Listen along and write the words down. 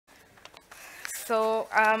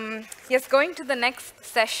Yes, going to the next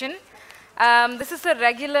session. This is a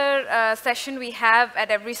regular session we have at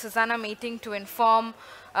every SuSanA meeting to inform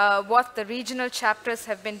what the regional chapters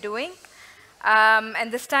have been doing.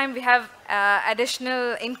 And this time we have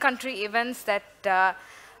additional in-country events that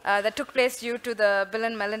took place due to the Bill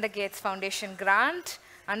and Melinda Gates Foundation grant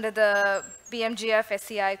under the BMGF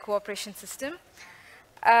SEI cooperation system.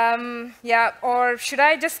 Yeah, or should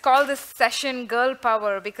I just call this session Girl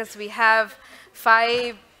Power, because we have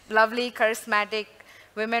 5 lovely, charismatic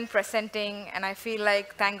women presenting, and I feel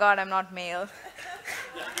like, thank God I'm not male.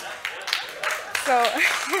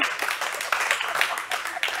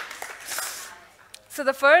 So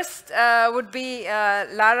the first would be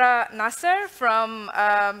Lara Nassar from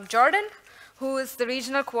Jordan, who is the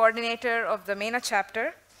regional coordinator of the MENA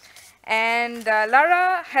chapter. And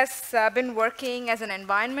Lara has been working as an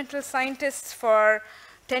environmental scientist for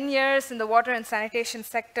 10 years in the water and sanitation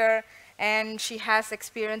sector, and she has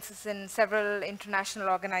experiences in several international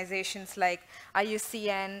organizations like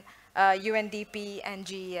IUCN, UNDP, and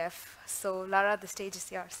GEF. So Lara, the stage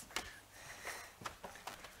is yours.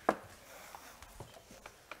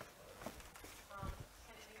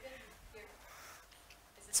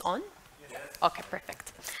 It's on? Yes. Okay,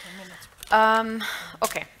 perfect.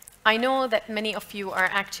 Okay. I know that many of you are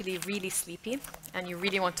actually really sleepy and you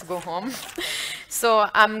really want to go home. So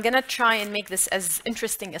I'm going to try and make this as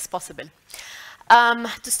interesting as possible.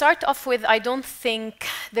 To start off with, I don't think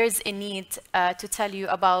there's a need to tell you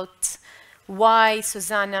about why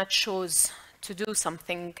SuSanA chose to do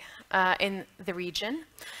something in the region.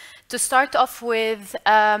 To start off with,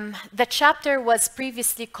 the chapter was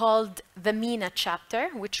previously called the MENA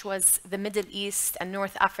chapter, which was the Middle East and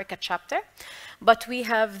North Africa chapter. But we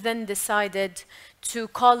have then decided to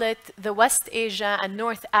call it the West Asia and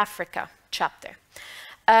North Africa chapter.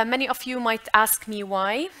 Many of you might ask me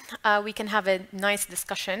why. We can have a nice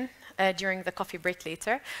discussion during the coffee break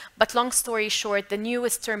later. But long story short, the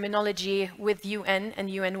newest terminology with UN and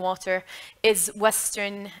UN Water is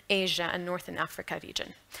Western Asia and Northern Africa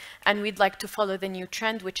region. And we'd like to follow the new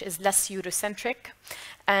trend, which is less Eurocentric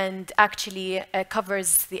and actually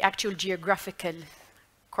covers the actual geographical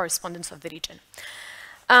correspondence of the region.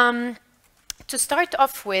 To start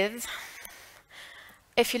off with,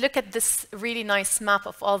 if you look at this really nice map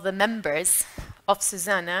of all the members of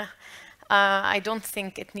SuSanA, I don't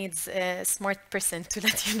think it needs a smart person to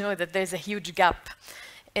let you know that there's a huge gap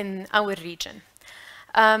in our region.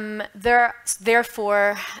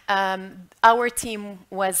 Therefore, our team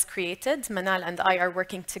was created. Manal and I are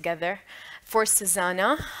working together for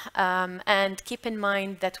SuSanA. And keep in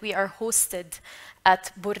mind that we are hosted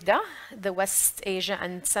at Burda, the West Asia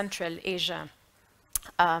and Central Asia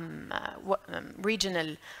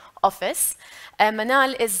regional office.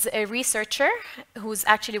 Manal is a researcher who's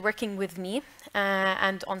actually working with me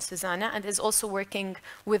and on SuSanA, and is also working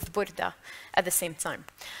with Burda at the same time.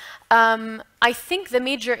 I think the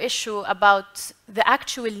major issue about the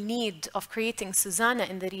actual need of creating SuSanA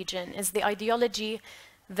in the region is the ideology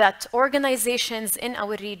that organizations in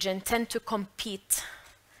our region tend to compete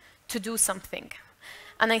to do something.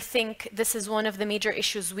 And I think this is one of the major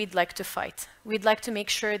issues we'd like to fight. We'd like to make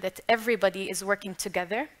sure that everybody is working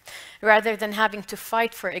together rather than having to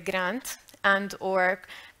fight for a grant and or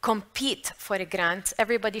compete for a grant.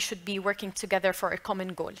 Everybody should be working together for a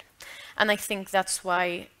common goal. And I think that's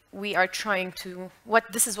why we are trying to,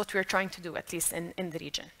 this is what we're trying to do, at least in the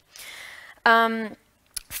region.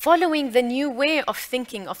 Following the new way of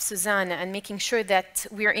thinking of SuSanA and making sure that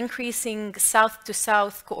we are increasing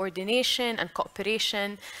south-to-south coordination and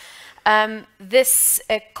cooperation, this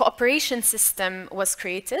cooperation system was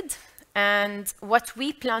created, and what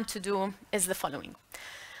we plan to do is the following.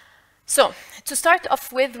 So, to start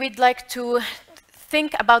off with, we'd like to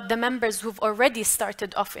think about the members who've already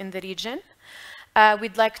started off in the region.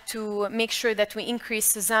 We'd like to make sure that we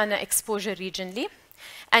increase SuSanA exposure regionally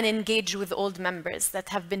and engage with old members that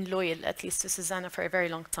have been loyal, at least to SuSanA, for a very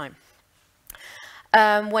long time.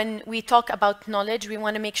 When we talk about knowledge, we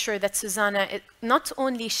want to make sure that SuSanA not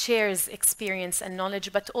only shares experience and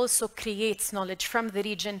knowledge, but also creates knowledge from the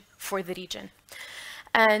region for the region.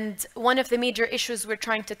 And one of the major issues we're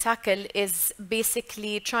trying to tackle is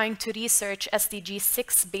basically trying to research SDG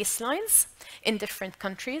 6 baselines in different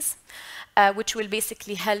countries, which will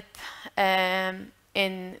basically help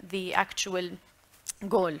in the actual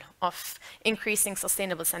goal of increasing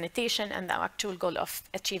sustainable sanitation and the actual goal of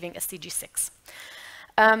achieving SDG 6.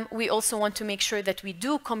 We also want to make sure that we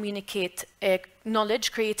do communicate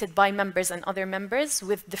knowledge created by members and other members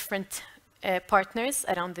with different partners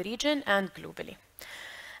around the region and globally.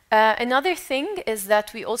 Another thing is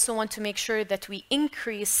that we also want to make sure that we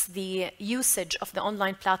increase the usage of the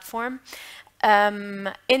online platform.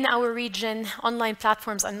 In our region, online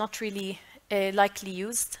platforms are not really likely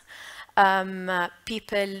used.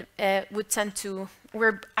 People would tend to,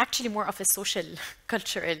 we're actually more of a social,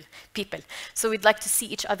 cultural people. So we'd like to see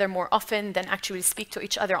each other more often than actually speak to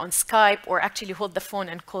each other on Skype or actually hold the phone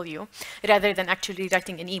and call you, rather than actually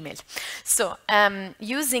writing an email. So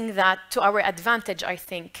using that to our advantage, I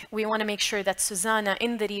think, we want to make sure that SuSanA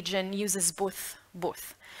in the region uses both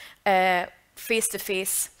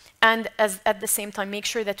face-to-face, and at the same time make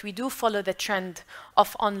sure that we do follow the trend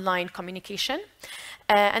of online communication.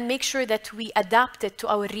 And make sure that we adapt it to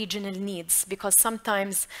our regional needs, because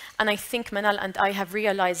sometimes, and I think Manal and I have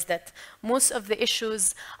realized that most of the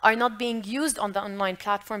issues are not being used on the online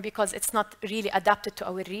platform because it's not really adapted to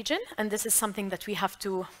our region, and this is something that we have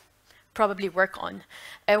to probably work on.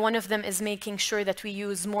 One of them is making sure that we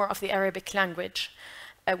use more of the Arabic language,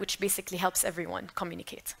 which basically helps everyone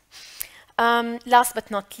communicate. Last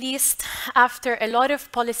but not least, after a lot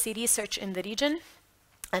of policy research in the region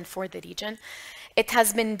and for the region, it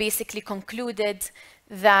has been basically concluded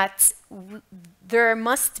that we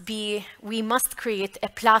must create a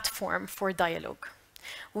platform for dialogue.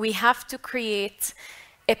 We have to create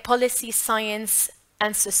a policy, science,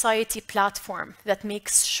 and society platform that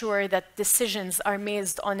makes sure that decisions are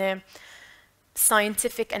made on a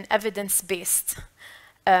scientific and evidence-based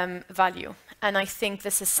value. And I think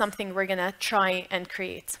this is something we're going to try and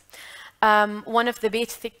create. One of the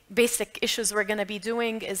basic issues we're going to be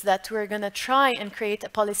doing is that we're going to try and create a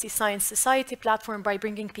policy science society platform by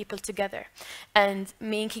bringing people together and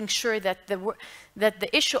making sure that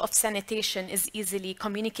the issue of sanitation is easily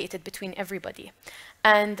communicated between everybody.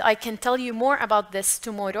 And I can tell you more about this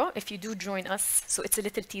tomorrow if you do join us. So it's a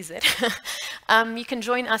little teaser. You can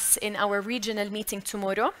join us in our regional meeting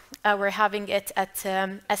tomorrow. We're having it at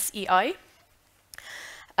SEI.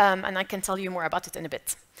 And I can tell you more about it in a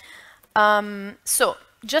bit. So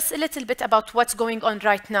just a little bit about what's going on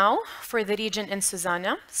right now for the region in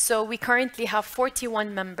SuSanA. So we currently have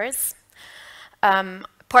 41 members,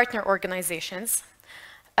 partner organizations,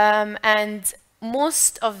 and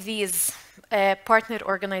most of these partner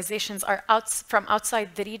organizations are from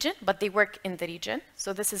outside the region, but they work in the region.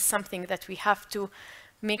 So this is something that we have to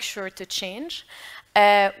make sure to change.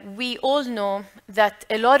 We all know that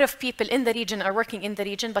a lot of people in the region are working in the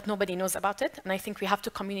region, but nobody knows about it. And I think we have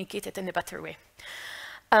to communicate it in a better way.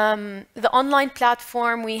 The online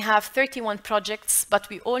platform, we have 31 projects, but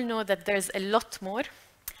we all know that there's a lot more.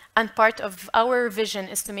 And part of our vision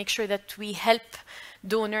is to make sure that we help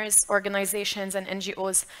donors, organizations, and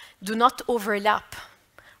NGOs do not overlap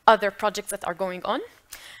other projects that are going on.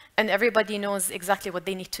 And everybody knows exactly what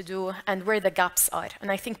they need to do and where the gaps are.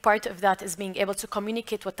 And I think part of that is being able to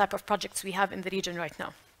communicate what type of projects we have in the region right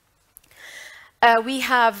now. We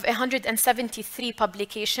have 173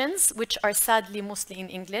 publications, which are sadly mostly in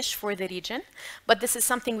English for the region. But this is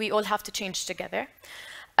something we all have to change together.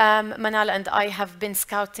 Manal and I have been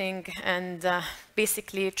scouting and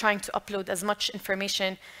basically trying to upload as much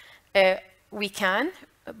information we can.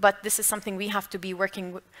 But this is something we have to be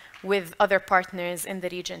working with other partners in the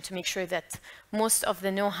region to make sure that most of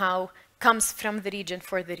the know-how comes from the region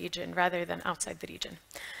for the region rather than outside the region.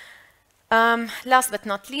 Last but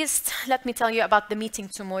not least, let me tell you about the meeting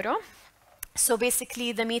tomorrow. So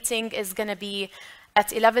basically, the meeting is going to be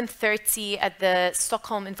at 11:30 at the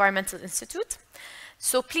Stockholm Environmental Institute.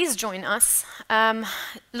 So please join us.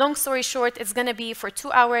 Long story short, it's going to be for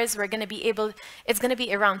 2 hours. It's going to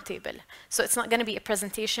be a round table. So it's not going to be a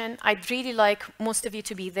presentation. I'd really like most of you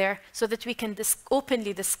to be there so that we can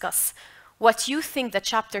openly discuss what you think the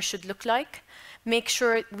chapter should look like, make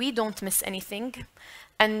sure we don't miss anything,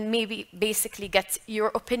 and maybe basically get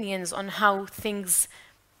your opinions on how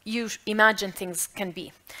you imagine things can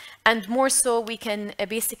be. And more so, we can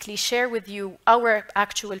basically share with you our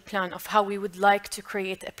actual plan of how we would like to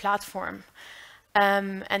create a platform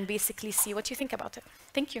and basically see what you think about it.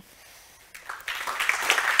 Thank you.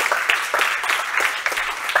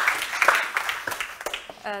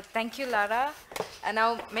 Thank you, Lara. And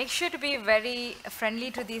now make sure to be very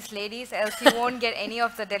friendly to these ladies, else you won't get any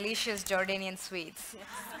of the delicious Jordanian sweets.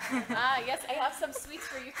 Yes, yes, I have some sweets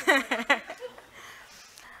for you.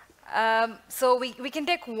 So we can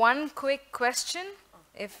take one quick question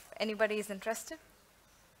if anybody is interested.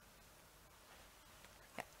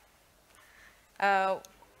 Yeah.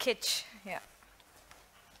 Kitch, yeah.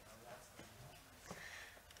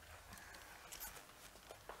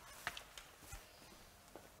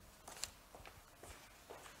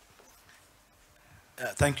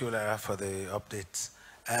 Thank you, Lara, for the updates.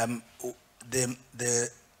 The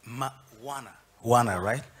WANA. WANA,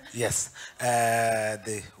 right? Yes.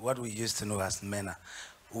 What we used to know as MENA.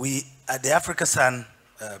 The Africa Sun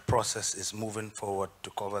process is moving forward to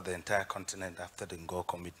cover the entire continent after the Ngor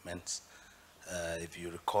commitments. If you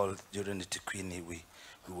recall, during the Tikwini, we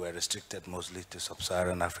were restricted mostly to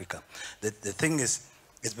sub-Saharan Africa. The thing is,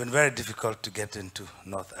 it's been very difficult to get into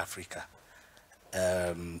North Africa.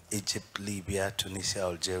 Egypt, Libya, Tunisia,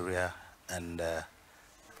 Algeria, and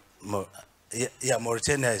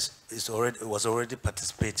Mauritania was already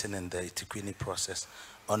participating in the Tikwini process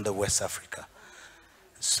under West Africa.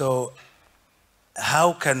 So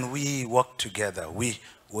how can we work together?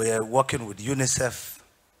 We're working with UNICEF,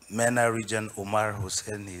 MENA region. Omar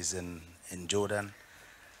Hussein is in Jordan.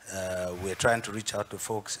 We're trying to reach out to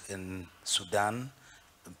folks in Sudan,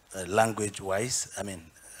 language-wise,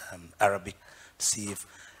 Arabic, to see if,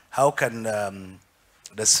 how can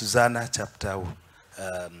the SuSanA chapter,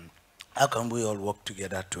 how can we all work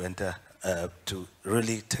together to enter, to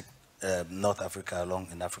really take North Africa along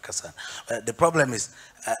in Africa Sun? The problem is,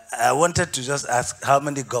 I wanted to just ask how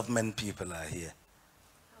many government people are here?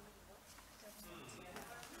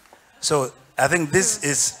 So I think this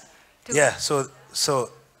is, yeah, so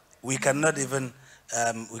we cannot even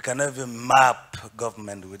map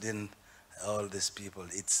government within all these people.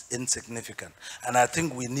 It's insignificant. And I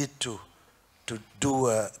think we need to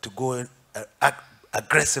go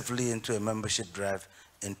aggressively into a membership drive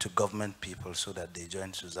into government people so that they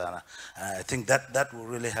join SuSanA. I think that will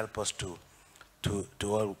really help us to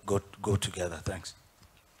all go together. Thanks.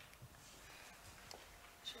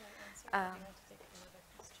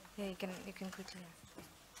 Yeah, you can quickly.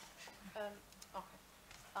 Okay.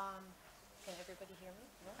 Can everybody hear me?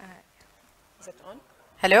 No? Is it on?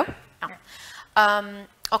 Hello? Oh.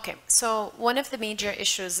 Okay, so one of the major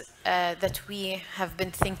issues that we have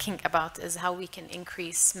been thinking about is how we can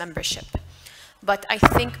increase membership. But I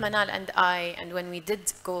think Manal and when we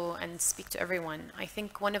did go and speak to everyone, I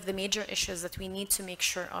think one of the major issues that we need to make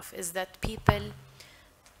sure of is that people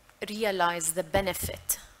realize the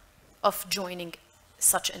benefit of joining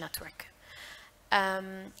such a network.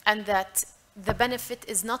 And that the benefit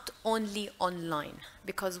is not only online,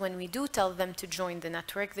 because when we do tell them to join the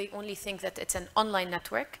network, they only think that it's an online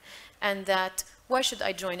network and that, why should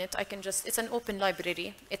I join it? I can just, it's an open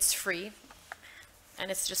library, it's free,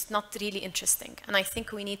 and it's just not really interesting. And I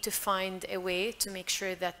think we need to find a way to make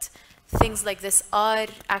sure that things like this are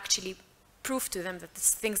actually proof to them that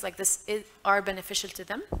things like this are beneficial to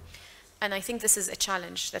them. And I think this is a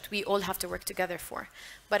challenge that we all have to work together for.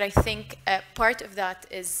 But I think part of that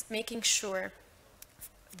is making sure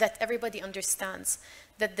that everybody understands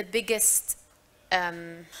that the biggest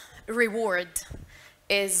reward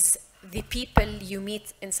is the people you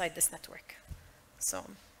meet inside this network. So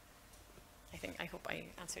I hope I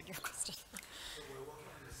answered your question. So we're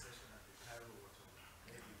working on this session at the Cairo.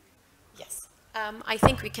 Yes. I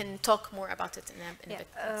think we can talk more about it in a bit.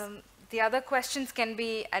 The other questions can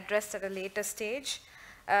be addressed at a later stage.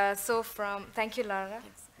 Thank you, Lara.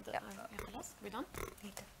 We're done?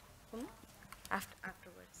 Later.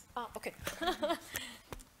 Afterwards. Oh, okay.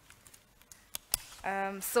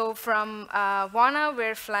 So from WANA,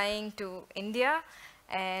 we're flying to India,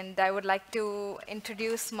 and I would like to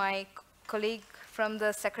introduce my colleague from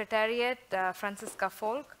the Secretariat, Franziska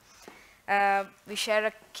Volk. We share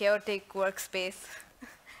a chaotic workspace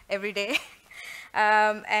every day.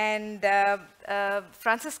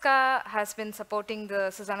 Franziska has been supporting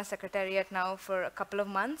the SuSanA Secretariat now for a couple of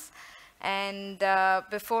months. And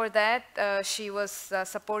before that, she was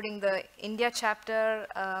supporting the India chapter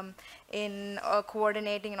in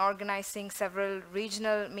coordinating and organizing several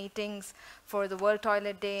regional meetings for the World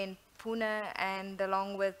Toilet Day in Pune, and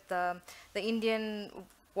along with the Indian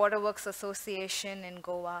Waterworks Association in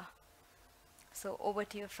Goa. So over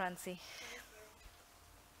to you, Franzi.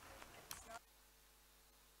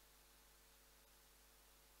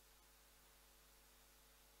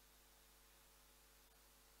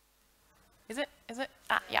 Is it?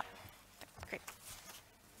 Ah, yeah. Great.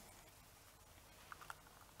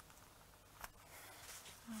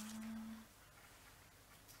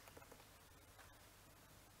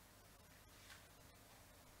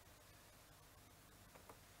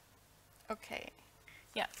 Okay.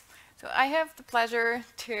 Yeah. So I have the pleasure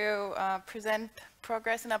to present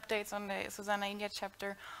progress and updates on the SuSanA India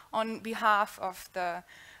chapter on behalf of the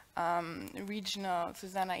regional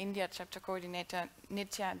SuSanA India chapter coordinator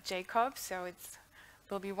Nitya Jacob. So it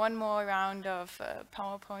will be one more round of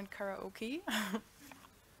PowerPoint karaoke.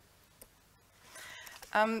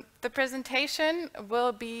 The presentation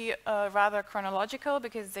will be rather chronological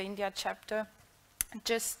because the India chapter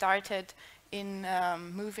just started in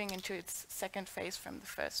moving into its second phase from the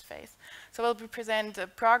first phase. So we'll present the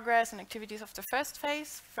progress and activities of the first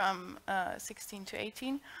phase from 16 to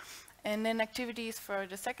 18, and then activities for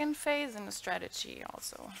the second phase and the strategy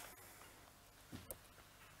also.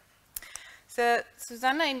 The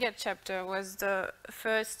SuSanA India chapter was the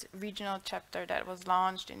first regional chapter that was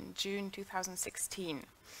launched in June 2016.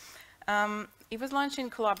 It was launched in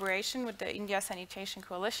collaboration with the India Sanitation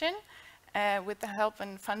Coalition with the help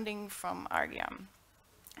and funding from ARGIAM.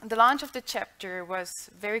 The launch of the chapter was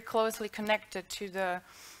very closely connected to the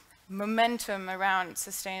momentum around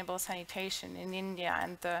sustainable sanitation in India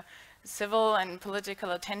and the civil and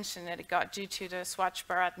political attention that it got due to the Swachh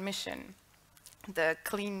Bharat mission, the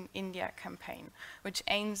Clean India campaign, which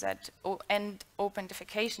aims at end open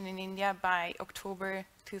defecation in India by October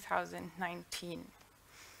 2019.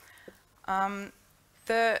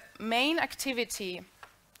 The main activity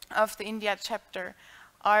of the India chapter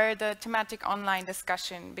are the thematic online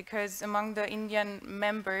discussion, because among the Indian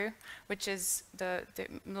member, which is the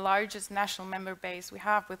largest national member base we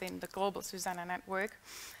have within the global SuSanA network,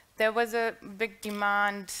 there was a big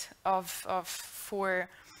demand for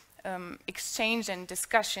exchange and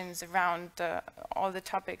discussions around all the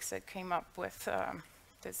topics that came up with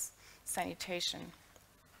this sanitation.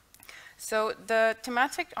 So the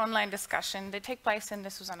thematic online discussion, they take place in the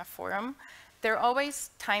SuSanA forum. They're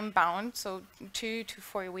always time-bound, so 2 to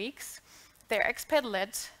 4 weeks. They're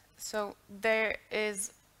expert-led, so there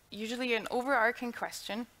is usually an overarching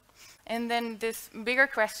question, and then this bigger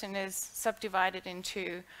question is subdivided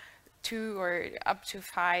into 2 or up to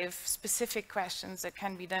 5 specific questions that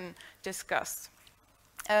can be then discussed.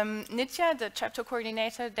 Nitya, the chapter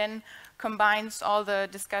coordinator, then combines all the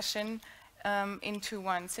discussion into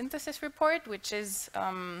one synthesis report, which is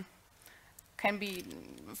can be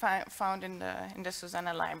found in the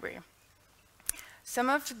SuSanA library. Some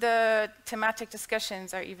of the thematic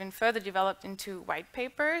discussions are even further developed into white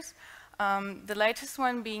papers. The latest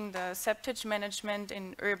one being the septage management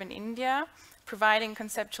in urban India, providing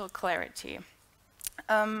conceptual clarity.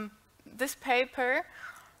 This paper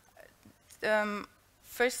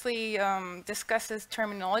firstly discusses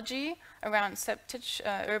terminology around septage,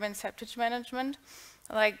 urban septage management,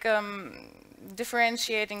 like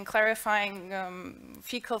differentiating, clarifying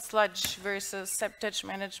fecal sludge versus septage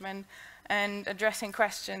management, and addressing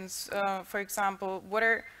questions, for example, what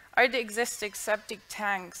are the existing septic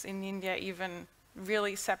tanks in India even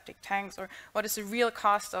really septic tanks, or what is the real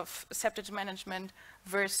cost of septage management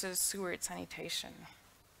versus sewer sanitation?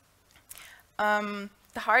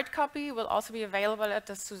 The hard copy will also be available at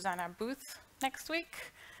the SuSanA booth next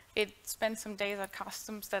week. It spent some days at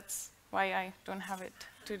customs, that's why I don't have it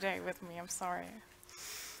today with me, I'm sorry.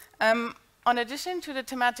 On addition to the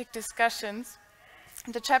thematic discussions,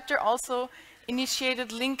 the chapter also initiated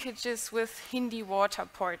linkages with Hindi Water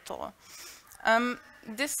Portal.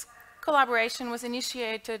 This collaboration was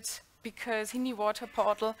initiated because Hindi Water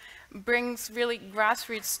Portal brings really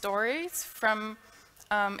grassroots stories from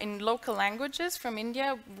in local languages from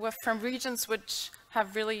India, from regions which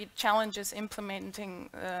have really challenges implementing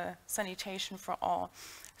sanitation for all.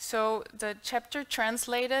 So the chapter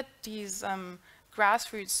translated these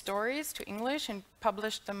grassroots stories to English and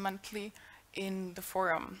published them monthly in the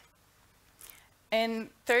forum. And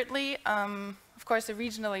thirdly, of course, the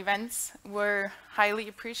regional events were highly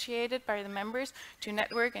appreciated by the members to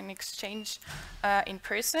network and exchange in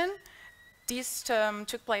person. These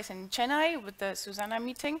took place in Chennai with the SuSanA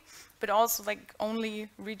meeting, but also like only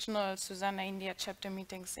regional SuSanA India chapter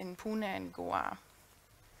meetings in Pune and Goa.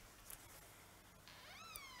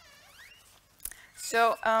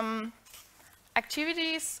 So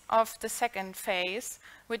activities of the second phase,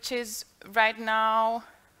 which is right now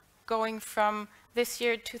going from this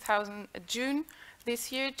year, June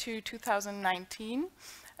this year to 2019.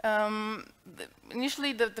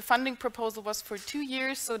 Initially, the funding proposal was for 2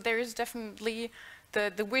 years, so there is definitely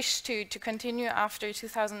the wish to continue after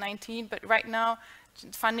 2019, but right now,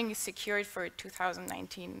 funding is secured for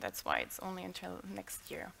 2019. That's why it's only until next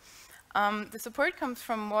year. The support comes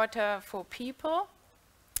from Water for People,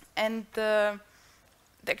 and the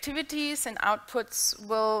activities and outputs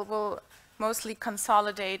will mostly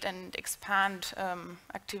consolidate and expand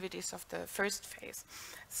activities of the first phase.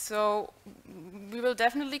 So we will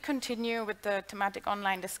definitely continue with the thematic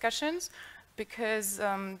online discussions because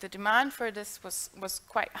the demand for this was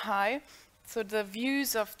quite high. So the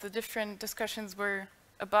views of the different discussions were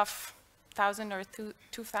above 1,000 or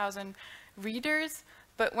 2,000 readers.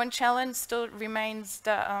 But one challenge still remains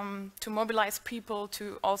to mobilize people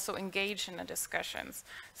to also engage in the discussions.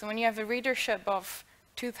 So when you have a readership of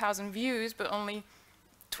 2,000 views, but only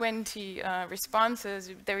 20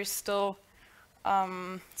 responses, there is still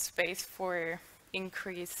space for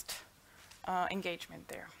increased engagement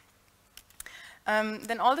there.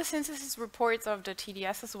 Then all the synthesis reports of the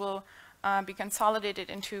TDSs will be consolidated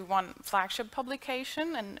into one flagship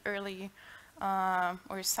publication in early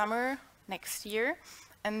or summer next year.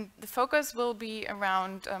 And the focus will be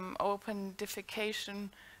around open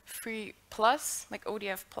diffication free plus, like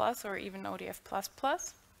ODF plus or even ODF plus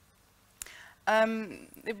plus.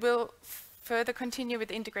 It will further continue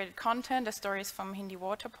with integrated content, the stories from Hindi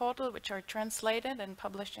Water Portal, which are translated and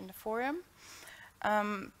published in the forum.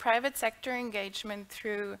 Private sector engagement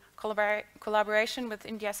through collaboration with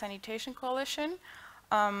India Sanitation Coalition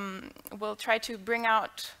will try to bring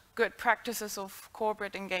out good practices of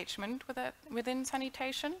corporate engagement within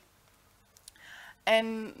sanitation.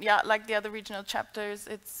 And yeah, like the other regional chapters,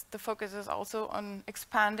 the focus is also on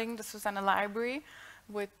expanding the SuSanA library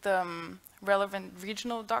with relevant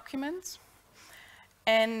regional documents.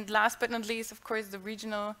 And last but not least, of course, the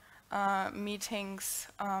regional meetings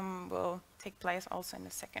will take place also in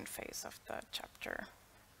the second phase of the chapter.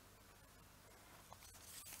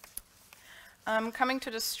 Coming to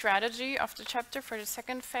the strategy of the chapter for the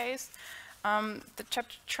second phase, the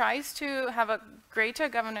chapter tries to have a greater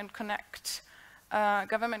government connect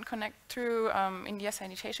through India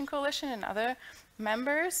Sanitation Coalition and other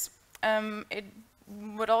members. It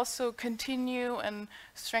would also continue and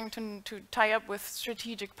strengthen to tie up with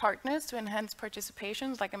strategic partners to enhance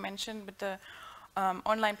participations, like I mentioned, with the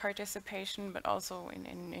online participation, but also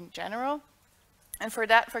in general. And for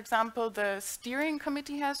that, for example, the steering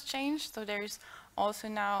committee has changed. So there's also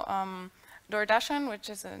now Doordarshan, which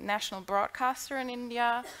is a national broadcaster in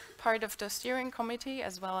India, part of the steering committee,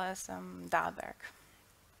 as well as Dalberg.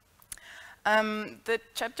 The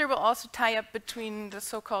chapter will also tie up between the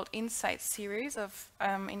so-called Insight series of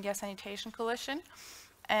India Sanitation Coalition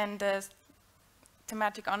and the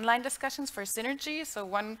thematic online discussions for synergy. So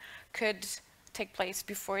one could take place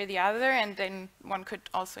before the other, and then one could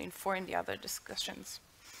also inform the other discussions.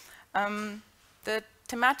 The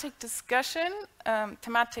thematic discussion,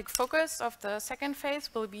 thematic focus of the second phase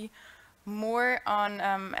will be more on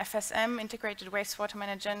FSM, integrated wastewater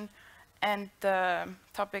management, and the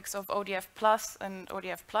topics of ODF plus and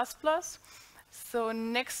ODF plus plus. So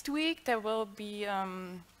next week there will be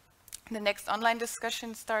the next online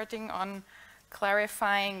discussion starting on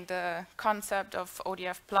clarifying the concept of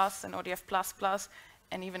ODF plus and ODF plus plus,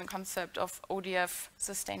 and even the concept of ODF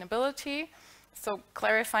sustainability. So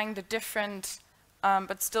clarifying the different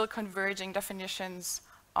but still converging definitions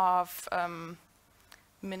of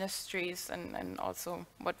ministries and also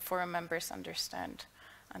what forum members understand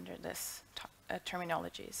under this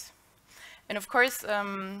terminologies. And of course,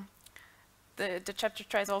 the chapter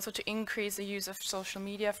tries also to increase the use of social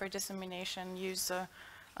media for dissemination, use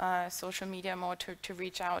social media more to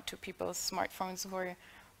reach out to people's smartphones who are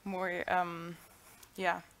more,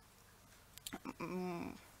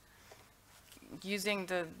 using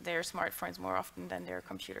their smartphones more often than their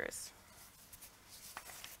computers.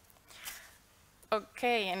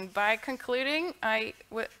 Okay, and by concluding, I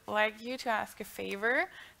would like you to ask a favor.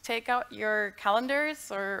 Take out your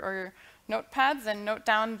calendars or notepads and note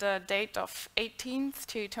down the date of 18th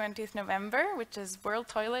to 20th November, which is World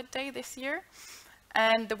Toilet Day this year.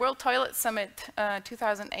 And the World Toilet Summit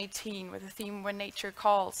 2018 with the theme When Nature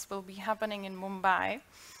Calls will be happening in Mumbai.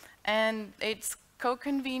 And it's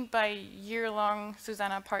co-convened by year-long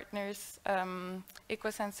SuSanA partners,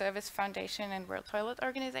 Equasan Service Foundation and World Toilet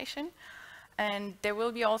Organization. And there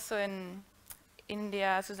will be also an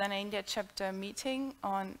SuSanA India chapter meeting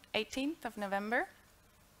on 18th of November.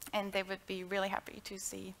 And they would be really happy to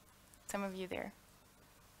see some of you there.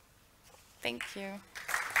 Thank you.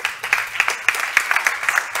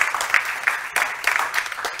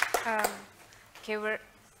 Okay, we're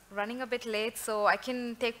running a bit late, so I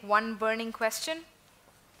can take one burning question.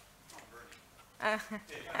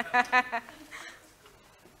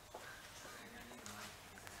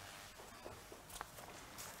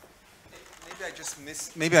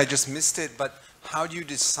 Maybe I just missed it, but how do you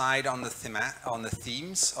decide on the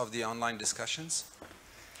themes of the online discussions?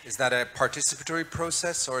 Is that a participatory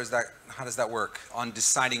process, or how does that work on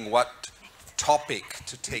deciding what topic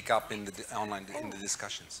to take up in the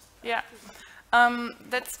discussions? Yeah,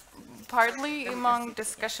 that's partly among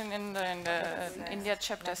discussion in the India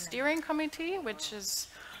chapter steering committee, which is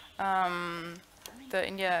the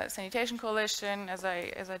India Sanitation Coalition, as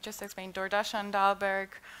I just explained, Doordarshan, Dalberg,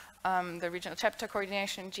 the regional chapter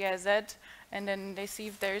coordination, GIZ, and then they see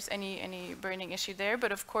if there's any burning issue there.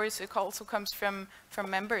 But of course, it also comes from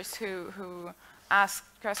members who ask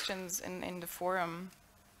questions in the forum.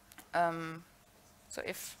 So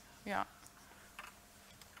if, yeah.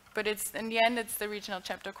 But it's, in the end, it's the regional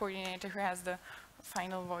chapter coordinator who has the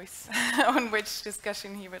final voice on which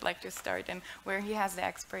discussion he would like to start and where he has the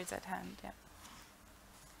experts at hand. Yeah.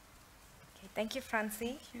 Okay, thank you,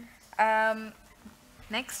 Franzi.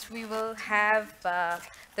 Next, we will have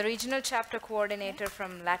the regional chapter coordinator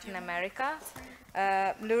from Latin America,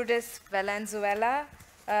 Lourdes Valenzuela,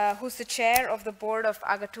 who's the chair of the board of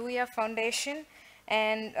Aguatuya Foundation.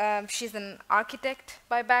 And she's an architect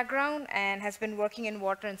by background and has been working in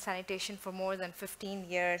water and sanitation for more than 15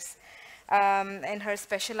 years. And her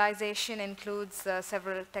specialization includes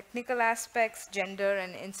several technical aspects, gender,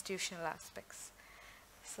 and institutional aspects.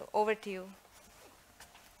 So over to you.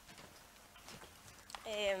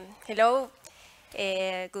 Hello,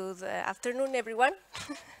 good afternoon, everyone.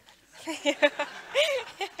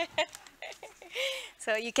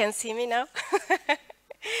 So you can see me now.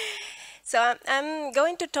 So I'm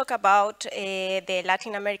going to talk about the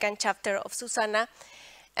Latin American chapter of SuSanA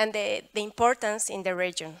and the importance in the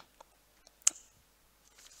region.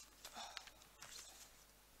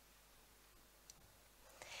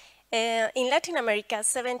 In Latin America,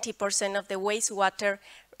 70% of the wastewater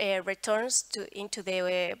returns into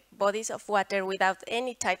the bodies of water without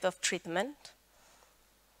any type of treatment.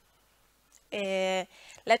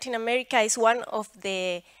 Latin America is one of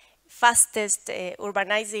the fastest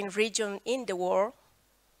urbanizing region in the world.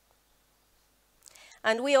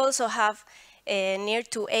 And we also have near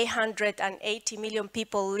to 880 million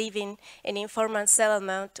people living in informal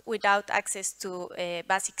settlement without access to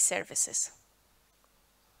basic services.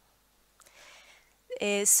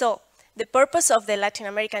 So the purpose of the Latin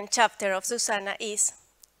American chapter of SuSanA is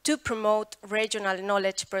to promote regional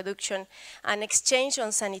knowledge production and exchange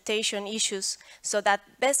on sanitation issues so that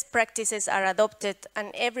best practices are adopted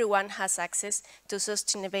and everyone has access to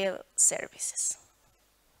sustainable services.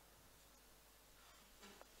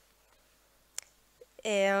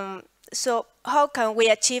 So how can we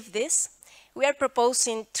achieve this? We are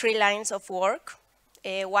proposing 3 lines of work.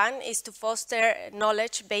 One is to foster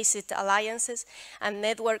knowledge-based alliances and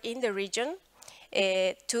network in the region.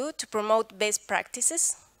 2, to promote best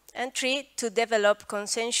practices. And 3, to develop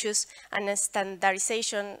consensus and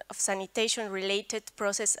standardization of sanitation-related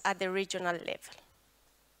process at the regional level.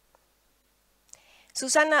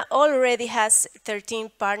 SuSanA already has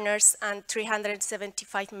 13 partners and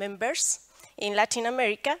 375 members in Latin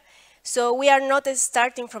America, so we are not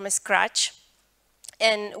starting from scratch,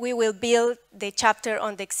 and we will build the chapter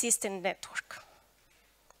on the existing network.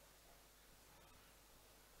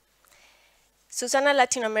 SuSanA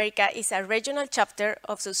Latin America is a regional chapter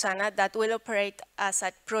of SuSanA that will operate as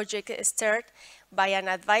a project steered by an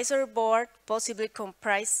advisory board, possibly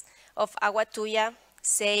comprised of Aguatuya,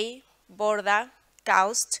 SEI, Borda,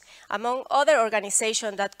 KAUST, among other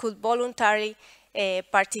organizations that could voluntarily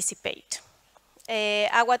participate.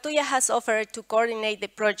 Aguatuya has offered to coordinate the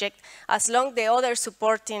project as long as the other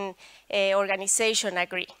supporting organizations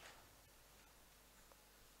agree.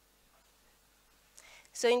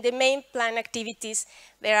 So in the main plan activities,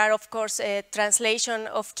 there are, of course, translation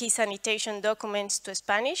of key sanitation documents to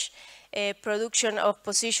Spanish, production of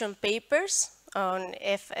position papers on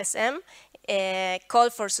FSM, call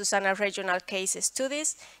for SuSanA regional case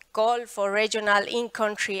studies, call for regional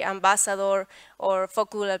in-country ambassador or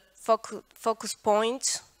focus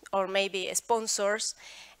points, or maybe sponsors,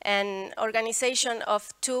 and organization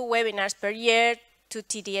of 2 webinars per year, 2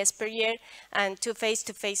 TDS per year, and 2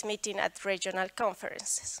 face-to-face meetings at regional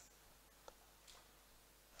conferences.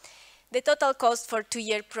 The total cost for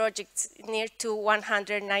 2-year projects near to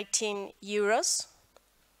 119 euros.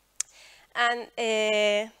 And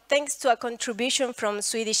thanks to a contribution from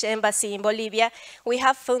Swedish Embassy in Bolivia, we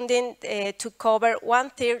have funding to cover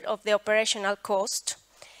 1/3 of the operational cost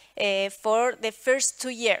for the first 2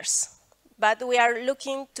 years. But we are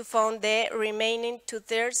looking to fund the remaining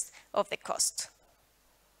 2/3 of the cost.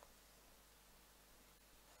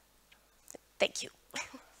 Thank you.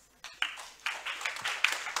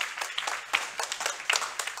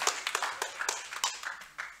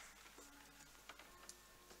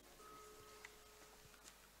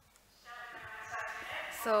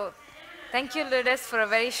 So thank you, Lourdes, for a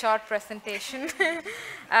very short presentation.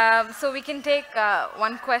 So we can take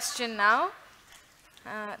one question now.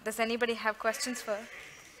 Does anybody have questions for?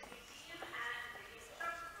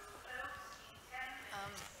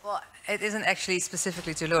 Well, it isn't actually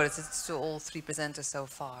specifically to Lourdes, it's to all 3 presenters so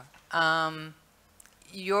far.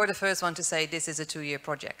 You're the first one to say this is a 2-year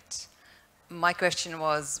project. My question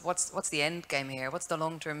was, what's the end game here? What's the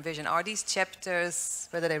long-term vision? Are these chapters,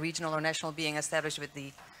 whether they're regional or national, being established with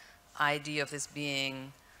the idea of this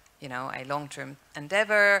being, you know, a long-term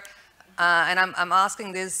endeavor? And I'm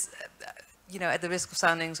asking this, you know, at the risk of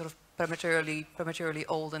sounding sort of prematurely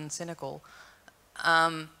old and cynical,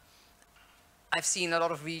 I've seen a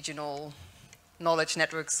lot of regional knowledge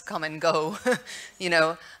networks come and go, you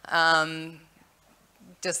know,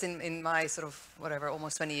 just in my sort of, whatever,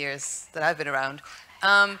 almost 20 years that I've been around.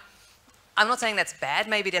 I'm not saying that's bad,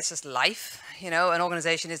 maybe that's just life, you know, an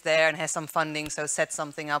organization is there and has some funding, so sets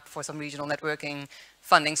something up for some regional networking,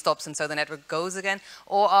 funding stops and so the network goes again.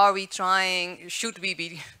 Or are we trying, should we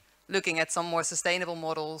be looking at some more sustainable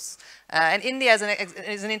models? And India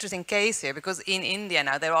is an interesting case here, because in India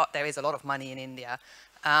now, there is a lot of money in India.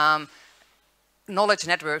 Knowledge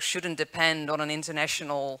networks shouldn't depend on an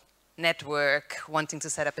international network wanting to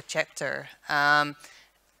set up a chapter.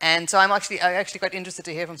 And so I'm actually quite interested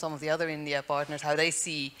to hear from some of the other India partners how they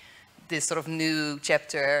see this sort of new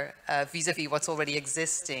chapter vis-a-vis what's already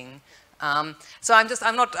existing. So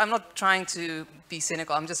I'm not trying to be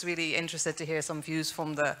cynical. I'm just really interested to hear some views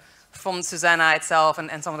from SuSanA itself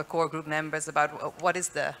and some of the core group members about what's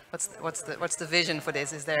the vision for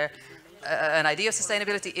this? Is there an idea of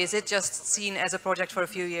sustainability? Is it just seen as a project for a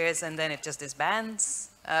few years and then it just disbands?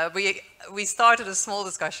 We started a small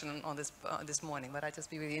discussion on this this morning, but I'd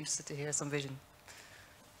just be really interested to hear some vision.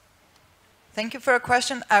 Thank you for your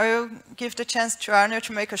question. I will give the chance to Arno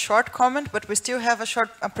to make a short comment, but we still have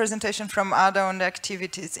a presentation from Ada on the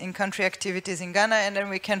activities, in-country activities in Ghana, and then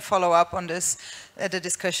we can follow up on this, the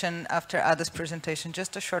discussion after Ada's presentation.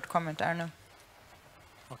 Just a short comment, Arno.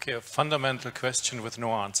 Okay, a fundamental question with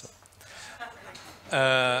no answer.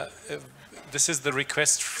 This is the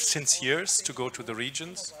request since years to go to the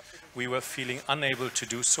regions. We were feeling unable to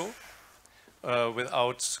do so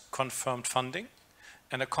without confirmed funding.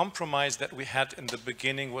 And a compromise that we had in the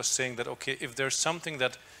beginning was saying that, okay, if there's something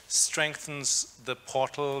that strengthens the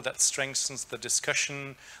portal, that strengthens the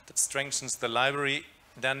discussion, that strengthens the library,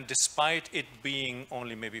 then despite it being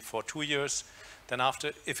only maybe for 2 years, then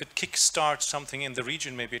after, if it kickstarts something in the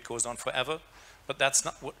region, maybe it goes on forever. But that's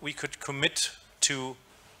not what we could commit to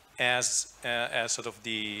as sort of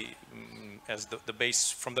the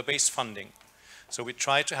base, from the base funding. So we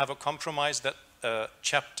try to have a compromise that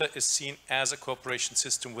chapter is seen as a cooperation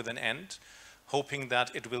system with an end, hoping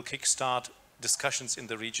that it will kickstart discussions in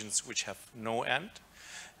the regions which have no end.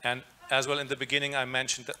 And as well, in the beginning, I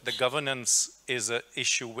mentioned that the governance is an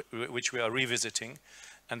issue which we are revisiting,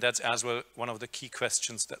 and that's as well one of the key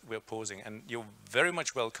questions that we're posing. And you're very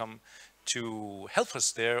much welcome to help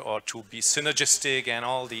us there or to be synergistic and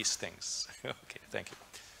all these things. Okay, thank you.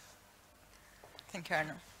 Thank you,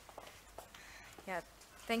 Arno. Yeah,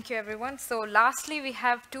 thank you, everyone. So lastly, we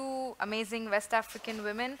have two amazing West African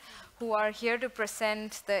women who are here to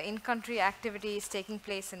present the in-country activities taking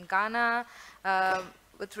place in Ghana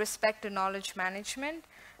with respect to knowledge management,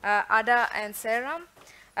 Ada and Seyram.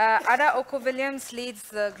 Ada Oko-Williams leads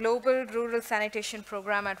the Global Rural Sanitation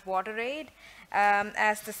Program at WaterAid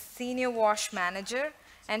as the Senior WASH Manager,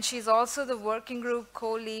 and she's also the working group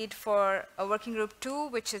co-lead for Working Group 2,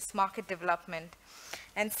 which is Market Development.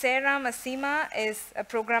 And Seyram Asimah is a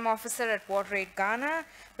Program Officer at WaterAid Ghana,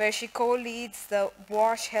 where she co-leads the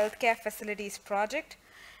WASH Healthcare Facilities Project,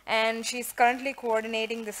 and she's currently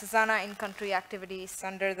coordinating the SuSanA in-country activities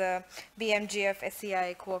under the BMGF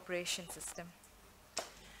SEI cooperation system.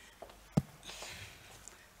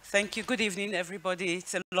 Thank you. Good evening, everybody.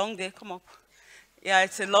 It's a long day. Come up. Yeah,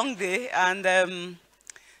 it's a long day, and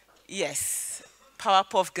yes,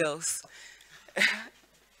 Powerpuff Girls.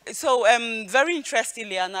 So very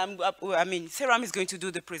interestingly, and I mean, Seyram is going to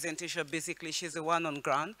do the presentation. Basically, she's the one on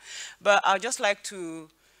ground, but I'd just like to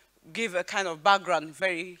give a kind of background,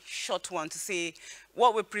 very short one, to say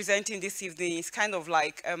what we're presenting this evening is kind of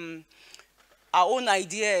like our own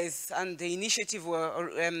ideas and the initiative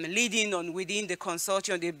we're leading on within the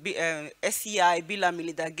consortium, the SEI, Bill and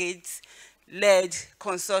Melinda Gates led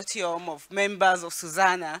consortium of members of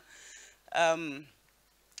SuSanA.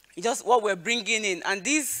 Just what we're bringing in, and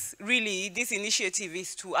this initiative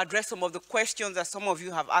is to address some of the questions that some of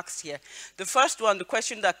you have asked here. The first one, the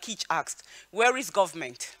question that Keach asked, where is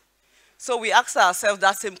government? So we asked ourselves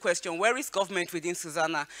that same question, where is government within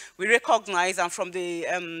SuSanA? We recognize, and from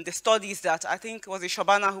the studies that I think was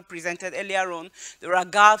Shobana who presented earlier on, there are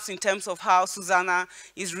gaps in terms of how SuSanA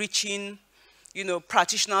is reaching, you know,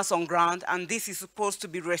 practitioners on ground, and this is supposed to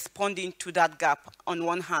be responding to that gap on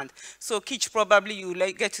one hand. So Keach, probably you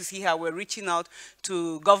will get to see how we're reaching out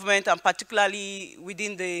to government, and particularly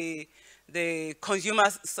within the consumer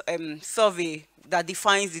survey that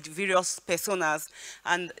defines the various personas,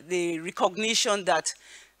 and the recognition that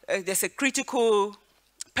there's a critical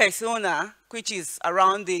persona which is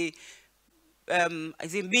around the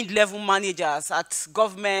mid-level managers at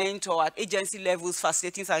government or at agency levels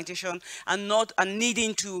facilitating sanitation and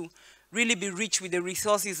needing to really be rich with the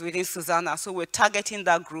resources within SuSanA. So we're targeting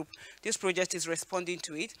that group. This project is responding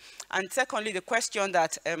to it. And secondly, the question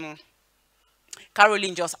that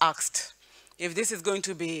Caroline just asked, if this is going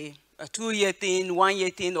to be a 2-year thing, 1-year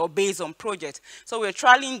thing, or based on project. So we're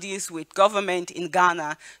trialing this with government in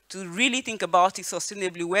Ghana to really think about it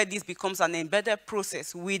sustainably, where this becomes an embedded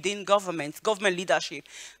process within government leadership,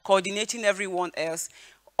 coordinating everyone else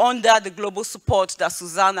under the global support that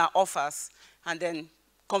SuSanA offers, and then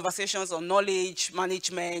conversations on knowledge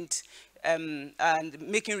management, and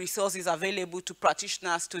making resources available to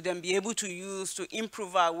practitioners to then be able to use to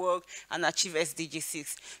improve our work and achieve SDG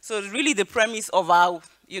 6. So really the premise of our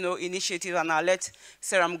initiative, and I'll let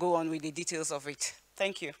Seyram go on with the details of it.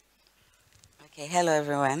 Thank you. Okay, hello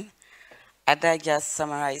everyone. Ada just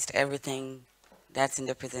summarized everything that's in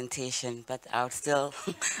the presentation, but I'll still...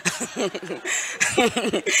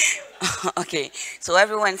 Okay, so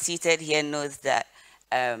everyone seated here knows that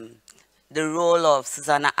the role of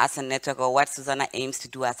SuSanA as a network, or what SuSanA aims to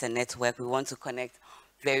do as a network. We want to connect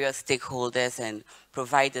various stakeholders and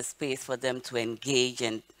provide a space for them to engage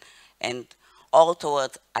and all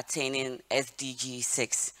towards attaining SDG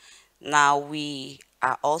 6. Now, we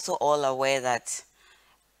are also all aware that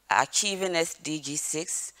achieving SDG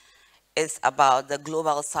 6 is about the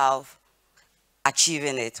Global South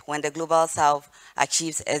achieving it. When the Global South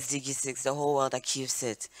achieves SDG 6, the whole world achieves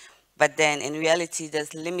it. But then in reality,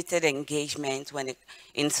 there's limited engagement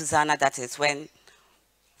in SuSanA, that is when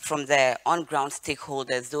from the on-ground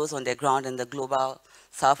stakeholders, those on the ground in the Global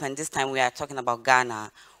South, and this time we are talking about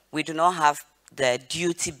Ghana, we do not have the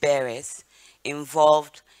duty bearers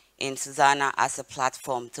involved in SuSanA as a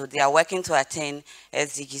platform. So they are working to attain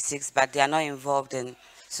SDG 6, but they are not involved in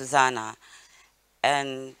SuSanA.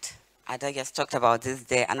 And Ada just talked about this,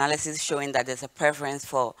 the analysis showing that there's a preference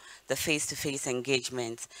for the face-to-face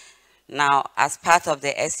engagement. Now, as part of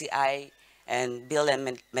the SEI and Bill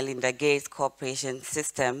and Melinda Gates Corporation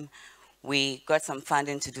system, we got some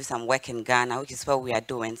funding to do some work in Ghana, which is what we are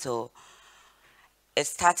doing. So it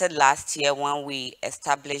started last year when we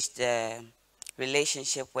established the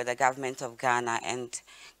relationship with the government of Ghana, and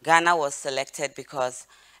Ghana was selected because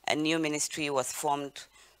a new ministry was formed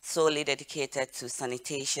solely dedicated to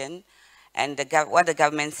sanitation. And what the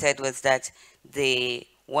government said was that they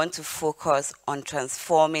want to focus on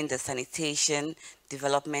transforming the sanitation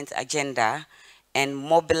development agenda and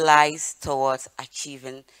mobilize towards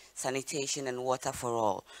achieving sanitation and water for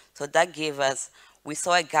all. So that gave us, we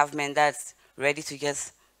saw a government that's ready to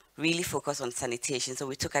just really focus on sanitation. So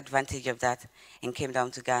we took advantage of that and came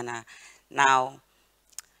down to Ghana. Now,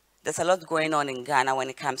 there's a lot going on in Ghana when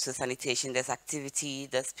it comes to sanitation. There's activity,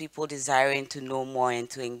 there's people desiring to know more and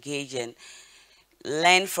to engage and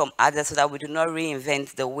learn from others so that we do not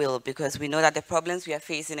reinvent the wheel, because we know that the problems we are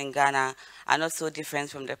facing in Ghana are not so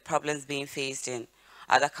different from the problems being faced in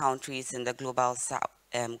other countries in the global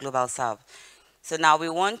south. So now we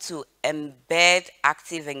want to embed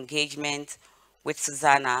active engagement with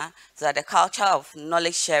SuSanA so that the culture of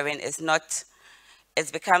knowledge sharing is not,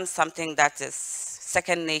 it's become something that is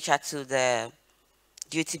second nature to the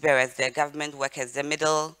duty bearers, the government workers, the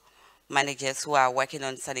middle managers who are working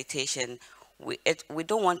on sanitation. We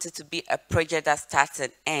don't want it to be a project that starts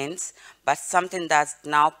and ends, but something that's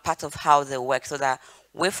now part of how they work, so that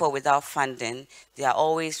with or without funding, they are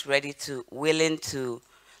always ready to, willing to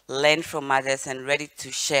learn from others and ready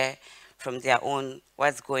to share from their own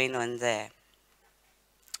what's going on there.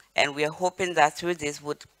 And we are hoping that through this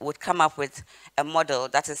would come up with a model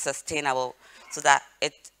that is sustainable, so that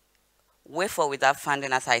it, with or without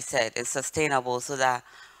funding, as I said, is sustainable, so that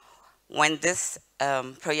when this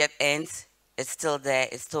project ends, it's still there,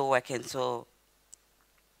 it's still working. So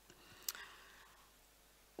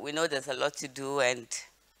we know there's a lot to do, and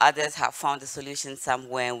others have found a solution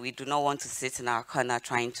somewhere, and we do not want to sit in our corner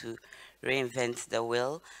trying to reinvent the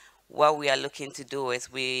wheel. What we are looking to do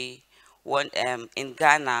is we want, in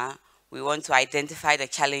Ghana, we want to identify the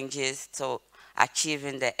challenges to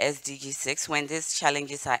achieving the SDG 6. When these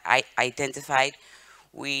challenges are identified,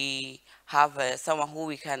 we have someone who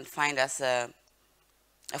we can find as a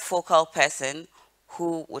focal person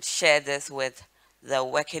who would share this with the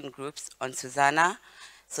working groups on SuSanA,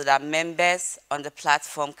 so that members on the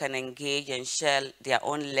platform can engage and share their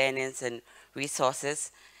own learnings and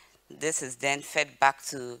resources. This is then fed back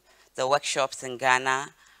to the workshops in Ghana,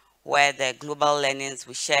 where the global learnings,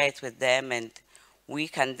 we share it with them, and we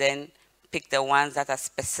can then pick the ones that are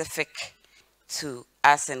specific to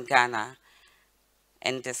us in Ghana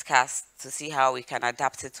and discuss to see how we can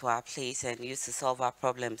adapt it to our place and use to solve our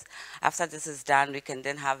problems. After this is done, we can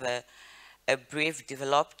then have a brief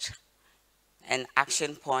developed and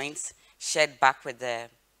action points shared back with the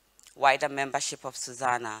wider membership of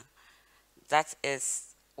SuSanA. That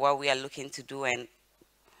is what we are looking to do, and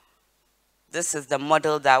this is the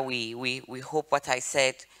model that we hope what I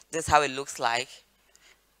said, this is how it looks like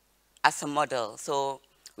as a model. So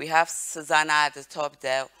we have SuSanA at the top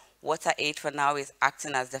there. WaterAid for now is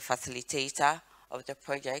acting as the facilitator of the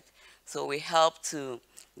project. So we help to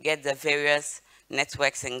get the various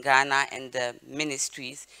networks in Ghana and the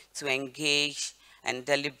ministries to engage and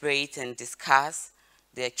deliberate and discuss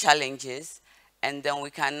their challenges. And then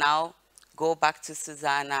we can now go back to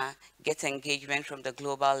SuSanA, get engagement from the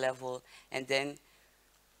global level, and then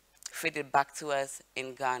feed it back to us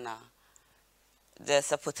in Ghana.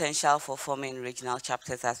 There's a potential for forming regional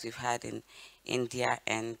chapters as we've had in India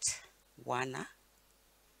and WANA.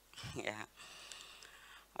 Yeah.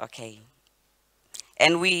 Okay.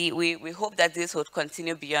 And we hope that this would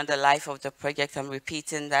continue beyond the life of the project. I'm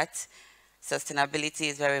repeating that sustainability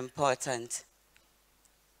is very important.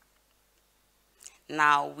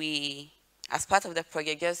 Now, we, as part of the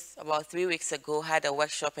project, just about 3 weeks ago, had a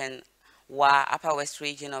workshop in Wa, Upper West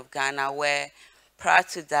region of Ghana, where prior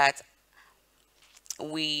to that,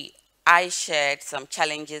 I shared some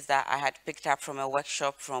challenges that I had picked up from a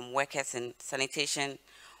workshop from workers in sanitation,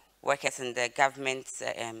 workers in the government,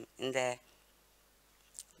 in the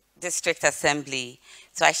district assembly.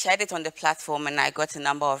 So I shared it on the platform and I got a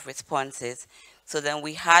number of responses. So then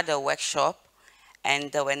we had a workshop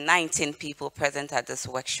and there were 19 people present at this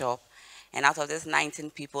workshop. And out of those 19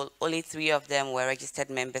 people, only 3 of them were registered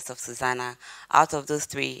members of SuSanA. Out of those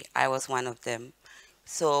 3, I was one of them.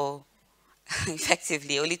 So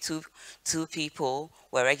effectively, only two people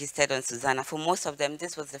were registered on SuSanA. For most of them,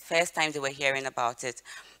 this was the first time they were hearing about it.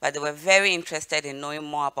 But they were very interested in knowing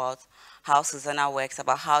more about how SuSanA works,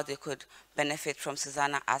 about how they could benefit from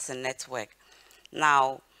SuSanA as a network.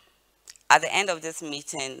 Now, at the end of this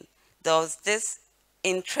meeting, there was this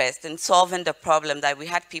interest in solving the problem that we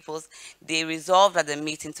had people, they resolved at the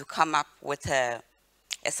meeting to come up with a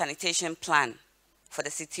sanitation plan for the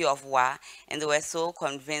city of Wa, and they were so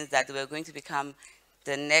convinced that they were going to become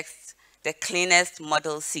the cleanest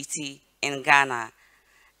model city in Ghana.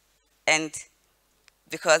 And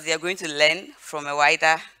because they are going to learn from a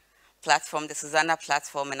wider platform, the SuSanA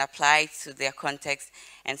platform, and apply it to their context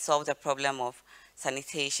and solve the problem of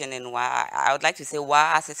sanitation in Wa. I would like to say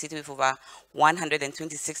Wa, as a city with over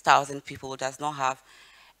 126,000 people, does not have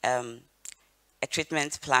a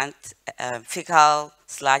treatment plant, fecal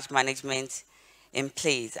sludge management in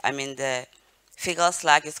place. I mean, the fecal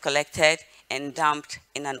sludge is collected and dumped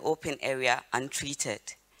in an open area untreated.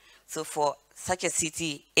 So for such a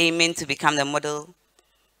city aiming to become the model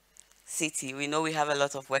city, we know we have a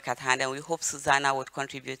lot of work at hand, and we hope SuSanA would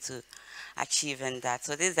contribute to achieving that.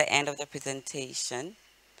 So this is the end of the presentation.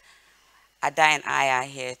 Ada and I are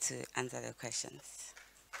here to answer the questions.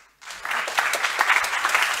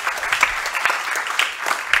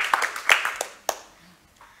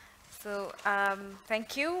 So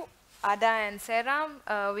thank you, Ada and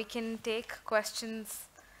Seyram. We can take questions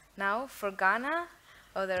now for Ghana.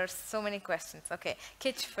 Oh, there are so many questions. Okay,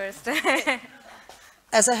 Kitch first.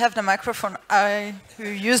 As I have the microphone, I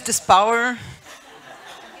will use this power.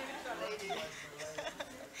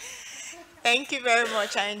 Thank you very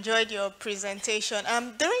much. I enjoyed your presentation.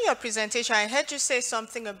 During your presentation, I heard you say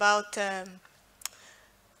something about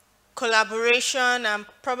collaboration and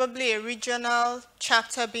probably a regional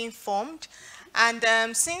chapter being formed.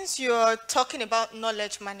 And since you're talking about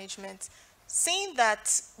knowledge management, seeing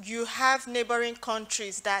that you have neighboring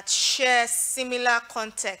countries that share similar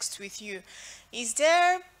context with you, is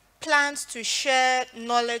there plans to share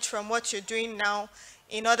knowledge from what you're doing now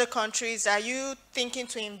in other countries? Are you thinking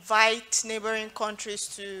to invite neighboring countries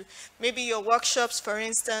to maybe your workshops, for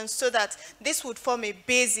instance, so that this would form a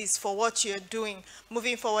basis for what you're doing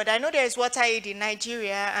moving forward? I know there is WaterAid in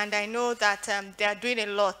Nigeria, and I know that they are doing a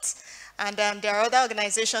lot. And there are other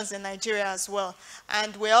organizations in Nigeria as well.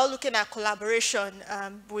 And we're all looking at collaboration.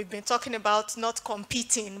 We've been talking about not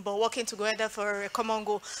competing, but working together for a common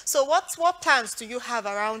goal. So what plans do you have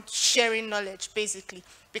around sharing knowledge, basically?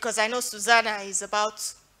 Because I know SuSanA is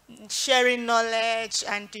about sharing knowledge,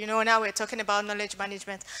 and now we're talking about knowledge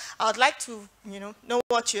management. I would like to know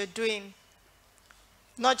what you're doing,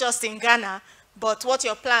 not just in Ghana, but what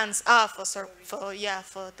your plans are for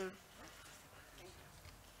the.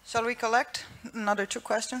 Shall we collect another 2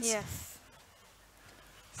 questions? Yes.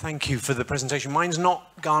 Thank you for the presentation. Mine's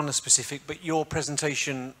not Ghana specific, but your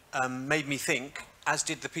presentation made me think as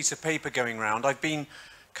did the piece of paper going round. I've been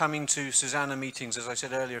coming to SuSanA meetings, as I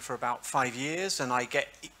said earlier, for about 5 years, and I get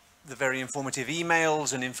the very informative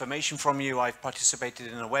emails and information from you. I've participated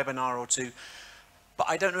in a webinar or two, but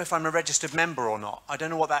I don't know if I'm a registered member or not. I don't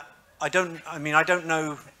know what that, I don't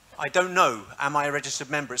know, am I a registered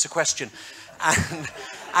member? It's a question.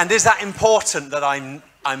 And is that important that I'm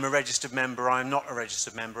a registered member, I'm not a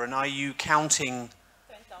registered member, and are you counting,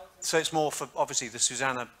 so it's more for obviously the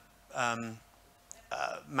SuSanA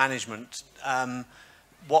management,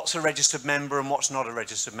 what's a registered member and what's not a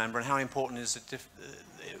registered member, and how important is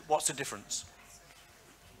what's the difference?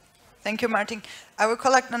 Thank you, Martin. I will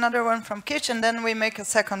collect another one from Kitch, and then we make a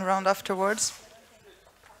second round afterwards.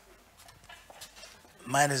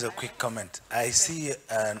 Mine is a quick comment. I see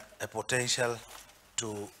a potential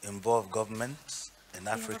to involve governments in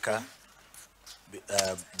Africa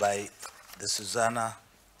by the SuSanA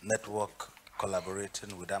network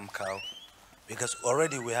collaborating with AMCAO, because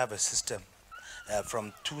already we have a system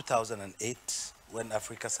from 2008 when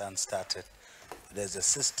Africa SAN started. There's a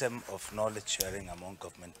system of knowledge sharing among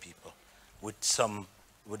government people with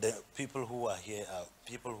the people who are here,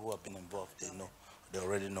 people who have been involved, they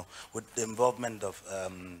already know, with the involvement of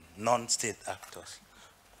non-state actors.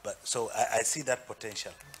 But so I see that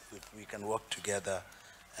potential. If we can work together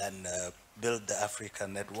and build the Africa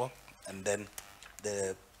network, and then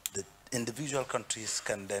the individual countries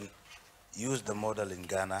can then use the model in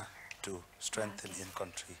Ghana to strengthen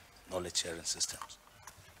in-country knowledge sharing systems.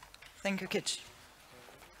 Thank you, Kitch.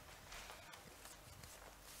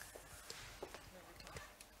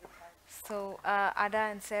 So, Ada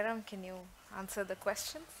and Seyram, can you answer the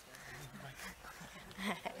questions?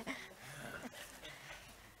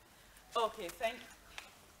 Okay, thank you.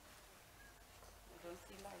 I don't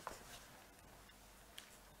see light.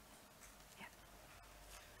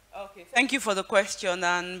 Yeah. Okay, thank you for the question,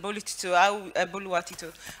 and Bolutito,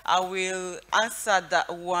 I will answer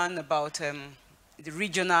that one about the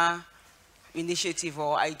regional initiative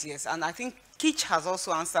or ideas, and I think Kitch has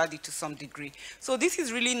also answered it to some degree. So this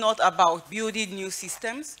is really not about building new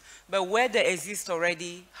systems, but where they exist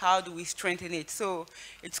already, how do we strengthen it? So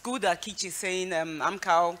it's good that Kitch is saying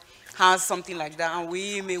AMCAO has something like that, and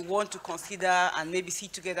we may want to consider and maybe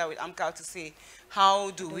sit together with AMCAO to say,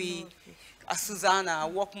 how do we, as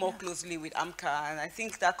SuSanA, work more closely with AMCA? And I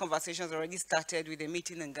think that conversation has already started with a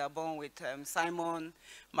meeting in Gabon with Simon,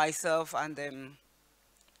 myself, and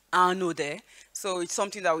Arno there. So it's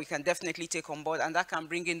something that we can definitely take on board, and that can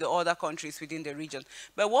bring in the other countries within the region.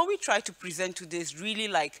 But what we try to present today is really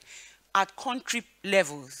like at country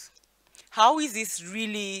levels. How is this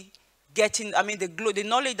really getting, I mean, the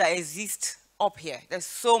knowledge that exists up here? There's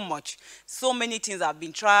so much, so many things have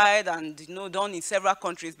been tried and done in several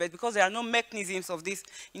countries, but because there are no mechanisms of this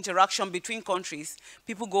interaction between countries,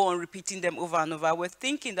 people go on repeating them over and over. We're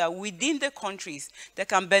thinking that within the countries, they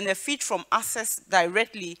can benefit from access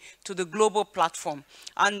directly to the global platform.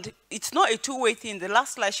 And it's not a two-way thing. The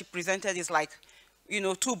last slide she presented is like,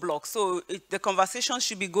 2 blocks. So the conversation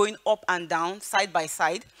should be going up and down, side by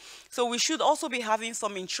side. So we should also be having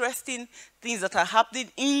some interesting things that are happening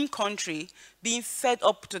in country being fed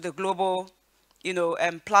up to the global,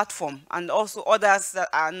 platform, and also others that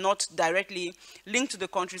are not directly linked to the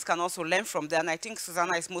countries can also learn from there. And I think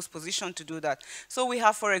SuSanA is most positioned to do that. So we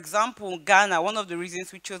have, for example, Ghana. One of the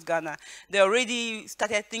reasons we chose Ghana, they already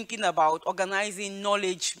started thinking about organizing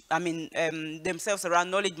knowledge, themselves around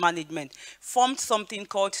knowledge management, formed something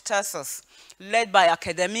called TERSUS, led by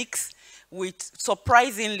academics, with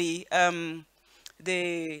surprisingly,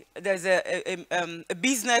 there's a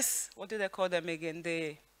business, what do they call them again?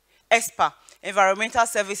 The ESPA, Environmental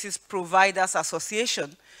Services Providers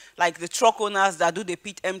Association, like the truck owners that do the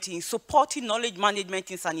pit emptying, supporting knowledge management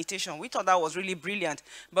in sanitation. We thought that was really brilliant,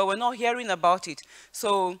 but we're not hearing about it.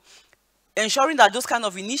 So ensuring that those kind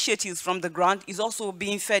of initiatives from the ground is also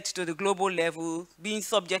being fed to the global level, being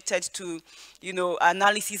subjected to,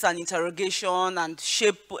 analysis and interrogation, and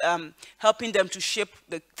helping them to shape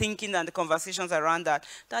the thinking and the conversations around that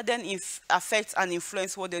then affects and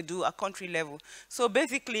influence what they do at country level. So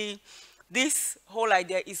basically, this whole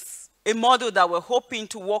idea is a model that we're hoping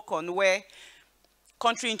to work on, where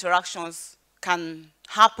country interactions can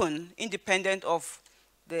happen independent of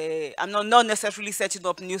I'm not necessarily setting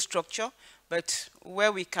up new structure, but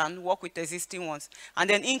where we can, work with existing ones. And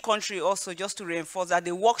then in country also, just to reinforce that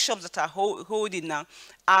the workshops that are holding now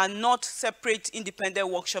are not separate independent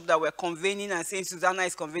workshops that we're convening and saying SuSanA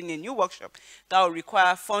is convening a new workshop that will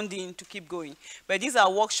require funding to keep going. But these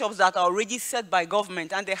are workshops that are already set by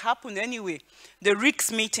government and they happen anyway. The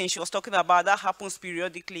RICS meeting she was talking about, that happens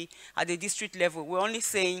periodically at the district level. We're only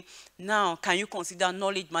saying, now, can you consider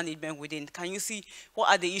knowledge management within? Can you see what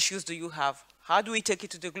are the issues do you have? How do we take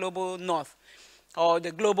it to the global north or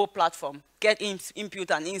the global platform? Get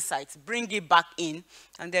input and insights, bring it back in,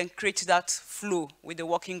 and then create that flow with the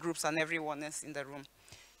working groups and everyone else in the room.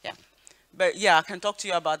 Yeah. But yeah, I can talk to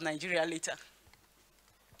you about Nigeria later.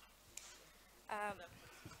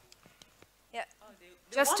 Yeah.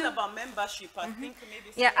 Just one about membership, I think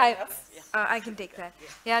maybe. Yeah, I can take that.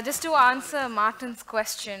 Yeah, just to answer Martin's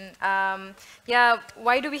question, yeah,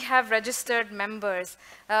 why do we have registered members?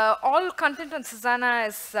 All content on SuSanA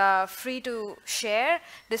is free to share,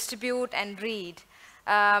 distribute, and read.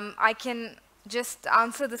 I can just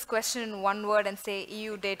answer this question in one word and say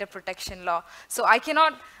EU data protection law. So I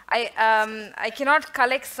cannot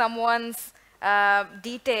collect someone's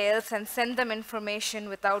details and send them information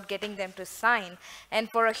without getting them to sign. And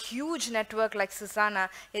for a huge network like SuSanA,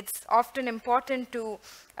 it's often important to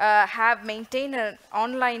maintain an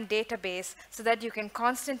online database so that you can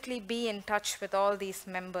constantly be in touch with all these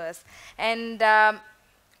members. And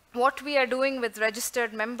what we are doing with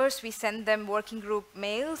registered members, we send them working group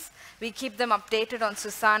mails, we keep them updated on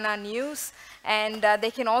SuSanA news, and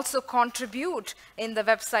they can also contribute in the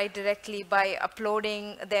website directly by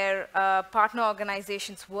uploading their partner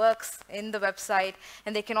organizations' works in the website,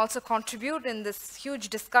 and they can also contribute in this huge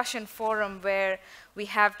discussion forum where we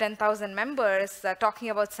have 10,000 members talking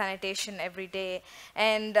about sanitation every day.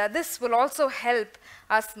 And this will also help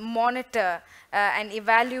us monitor and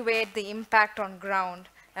evaluate the impact on ground.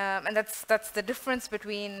 And that's the difference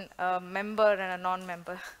between a member and a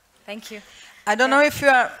non-member. Thank you. I don't know if you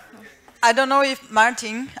are, I don't know if,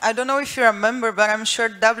 Martin, I don't know if you're a member, but I'm sure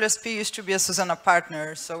WSP used to be a SuSanA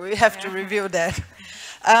partner, so we have to review that.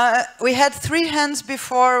 We had 3 hands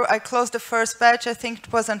before I closed the first batch. I think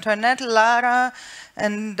it was Antoinette, Lara,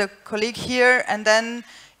 and the colleague here, and then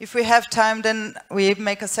if we have time, then we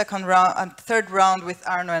make a second round, a third round with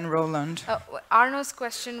Arno and Roland. Arno's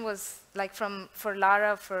question was like for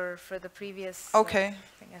Lara for the previous thing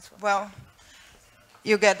as well. Well,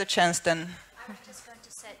 you get the chance then. I'm just going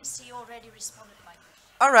to say, she already responded by.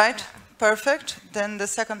 All right, perfect. Then the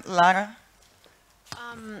second, Lara.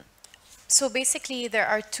 So basically, there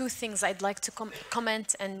are 2 things I'd like to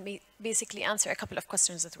comment and basically answer a couple of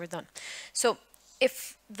questions that were done. So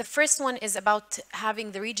if the first one is about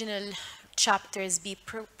having the regional chapters be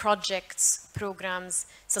projects, programs,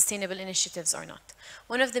 sustainable initiatives or not.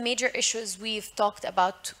 One of the major issues we've talked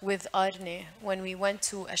about with Arne when we went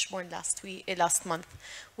to Ashbourne last month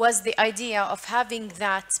was the idea of having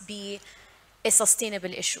that be a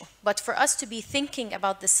sustainable issue. But for us to be thinking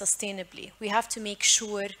about this sustainably, we have to make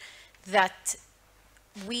sure that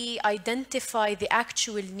we identify the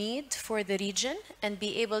actual need for the region and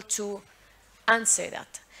be able to answer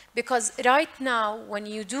that. Because right now, when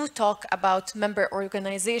you do talk about member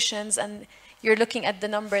organizations and you're looking at the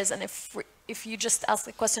numbers, and if you just ask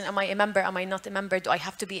the question, am I a member, am I not a member, do I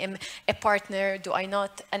have to be a partner, do I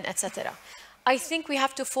not, and etc. I think we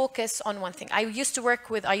have to focus on one thing. I used to work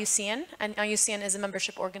with IUCN, and IUCN is a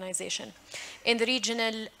membership organization. In the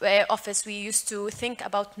regional office, we used to think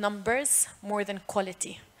about numbers more than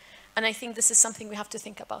quality. And I think this is something we have to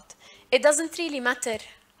think about. It doesn't really matter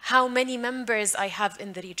how many members I have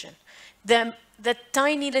in the region. The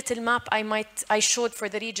tiny little map I showed for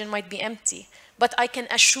the region might be empty, but I can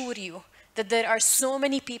assure you that there are so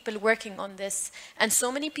many people working on this, and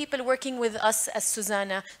so many people working with us as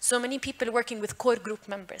SuSanA, so many people working with core group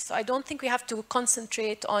members. So I don't think we have to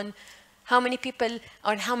concentrate on how many people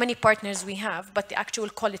or how many partners we have, but the actual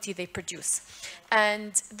quality they produce.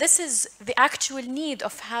 And this is the actual need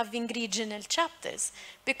of having regional chapters,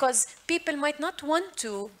 because people might not want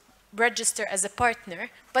to register as a partner,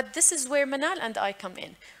 but this is where Manal and I come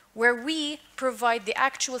in, where we provide the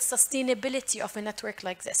actual sustainability of a network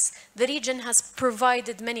like this. The region has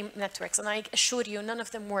provided many networks, and I assure you, none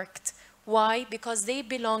of them worked. Why? Because they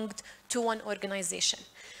belonged to one organization.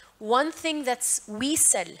 One thing that we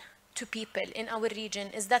sell to people in our region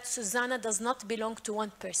is that SuSanA does not belong to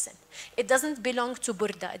one person. It doesn't belong to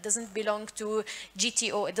Burda, it doesn't belong to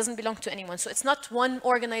GTO, it doesn't belong to anyone. So it's not one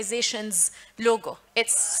organization's logo,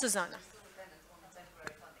 it's SuSanA.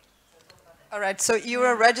 All right, so you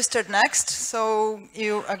are registered next, so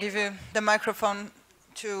I'll give you the microphone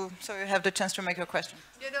so you have the chance to make your question.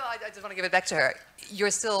 Yeah, no, I just want to give it back to her.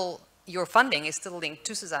 You're still your funding is still linked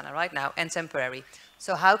to SuSanA right now and temporary.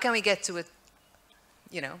 So how can we get to a,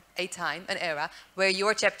 you know, a time, an era where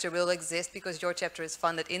your chapter will exist because your chapter is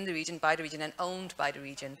funded in the region, by the region, and owned by the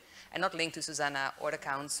region, and not linked to SuSanA or the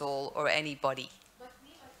council or anybody? But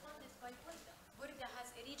we are funded by Burda. Burda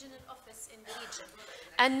has a regional office in the region.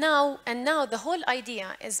 And now the whole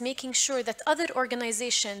idea is making sure that other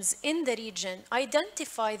organizations in the region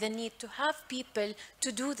identify the need to have people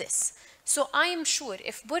to do this. So I am sure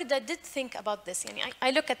if Burda did think about this,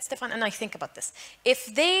 I look at Stefan and I think about this.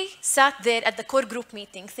 If they sat there at the core group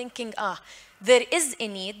meeting thinking, there is a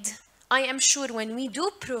need, I am sure when we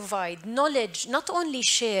do provide knowledge, not only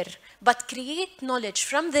share, but create knowledge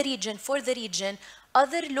from the region for the region,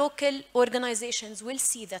 other local organizations will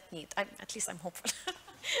see that need. At least I'm hopeful.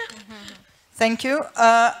 Thank you.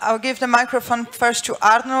 I'll give the microphone first to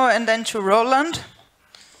Arno and then to Roland.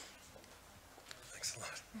 Thanks a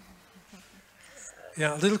lot.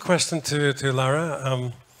 Yeah, a little question to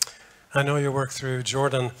Lara. I know you work through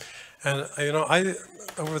Jordan, and you know,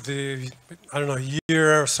 over the, I don't know,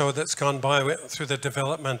 year or so that's gone by through the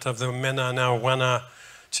development of the MENA, now WANA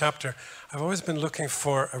chapter, I've always been looking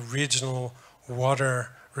for a regional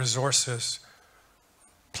water resources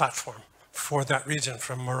platform for that region,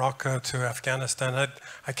 from Morocco to Afghanistan.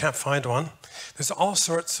 I can't find one. There's all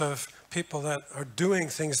sorts of people that are doing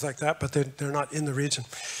things like that, but they're not in the region.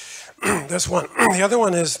 There's one. The other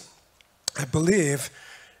one is, I believe,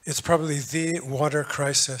 it's probably the water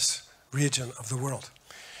crisis region of the world.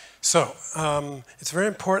 So it's very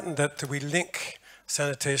important that we link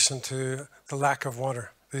sanitation to the lack of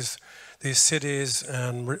water. These cities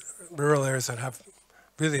and rural areas that have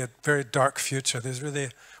really a very dark future.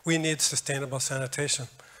 We need sustainable sanitation,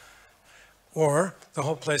 or the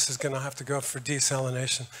whole place is going to have to go for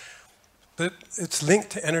desalination. But it's linked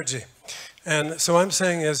to energy. And so what I'm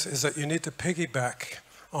saying is that you need to piggyback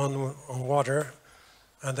on water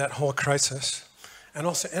and that whole crisis, and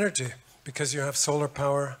also energy, because you have solar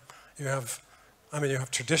power, you have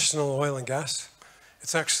traditional oil and gas.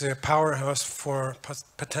 It's actually a powerhouse for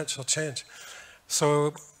potential change.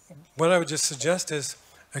 So what I would just suggest is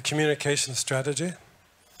a communication strategy.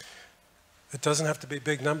 It doesn't have to be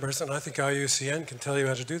big numbers, and I think IUCN can tell you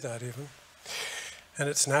how to do that even. And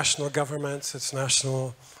it's national governments, it's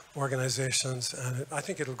national organizations, and I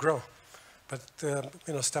think it'll grow, but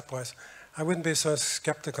stepwise. I wouldn't be so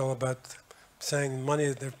skeptical about saying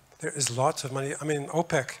money. There is lots of money. I mean,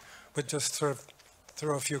 OPEC would just sort of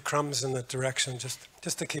throw a few crumbs in that direction just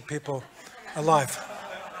to keep people alive.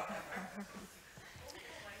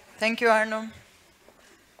 Thank you, Arno.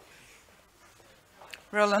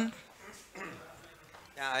 Roland?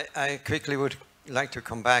 Yeah, I quickly would like to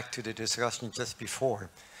come back to the discussion just before.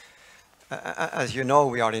 As you know,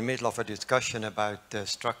 we are in the middle of a discussion about the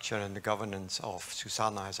structure and the governance of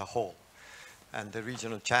SuSanA as a whole. And the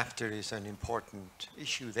regional chapter is an important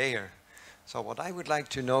issue there. So what I would like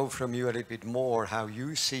to know from you a little bit more, how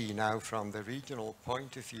you see now from the regional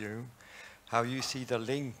point of view, how you see the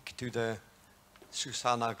link to the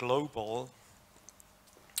SuSanA Global.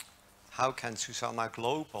 How can SuSanA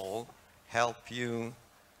Global help you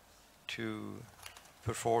to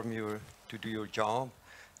to do your job?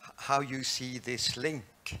 How you see this link,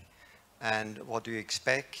 and what do you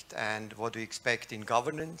expect, and what do you expect in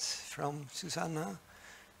governance from SuSanA?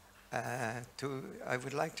 I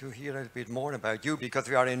would like to hear a bit more about you, because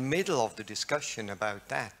we are in the middle of the discussion about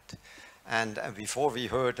that. And before we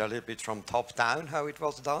heard a little bit from top down how it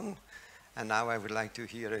was done, and now I would like to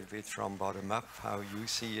hear a bit from bottom up how you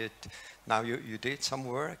see it. Now you did some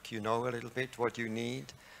work, you know a little bit what you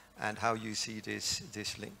need, and how you see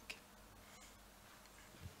this link.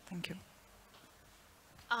 Thank you.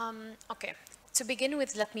 Okay. To begin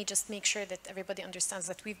with, let me just make sure that everybody understands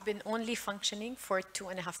that we've been only functioning for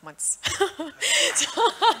 2.5 months.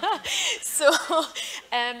 So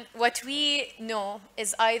what we know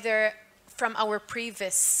is either from our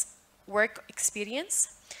previous work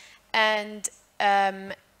experience, and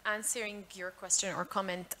answering your question or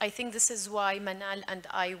comment, I think this is why Manal and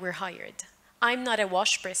I were hired. I'm not a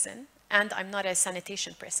wash person, and I'm not a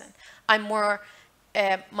sanitation person. I'm more,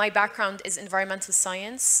 my background is environmental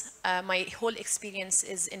science. My whole experience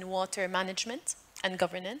is in water management and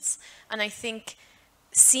governance. And I think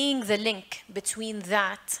seeing the link between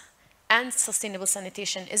that and sustainable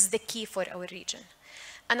sanitation is the key for our region.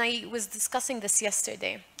 And I was discussing this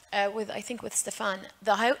yesterday with Stefan.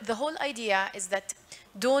 The whole idea is that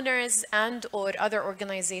donors and or other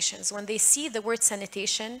organizations, when they see the word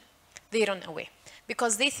sanitation, they run away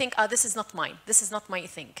because they think, this is not mine. This is not my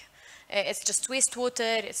thing. It's just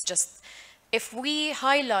wastewater. It's just, if we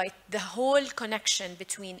highlight the whole connection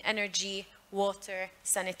between energy, water,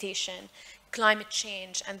 sanitation, climate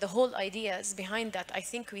change, and the whole ideas behind that, I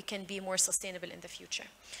think we can be more sustainable in the future.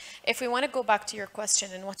 If we want to go back to your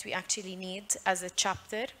question and what we actually need as a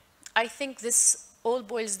chapter, I think this all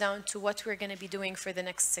boils down to what we're going to be doing for the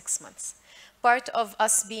next 6 months. Part of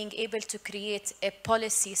us being able to create a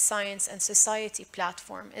policy, science, and society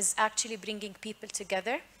platform is actually bringing people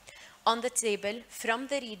together on the table from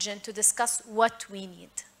the region to discuss what we need.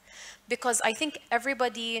 Because I think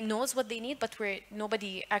everybody knows what they need, but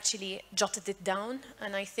nobody actually jotted it down.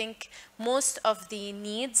 And I think most of the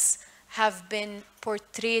needs have been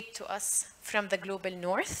portrayed to us from the global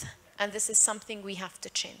north, and this is something we have to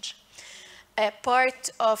change. A part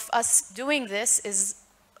of us doing this is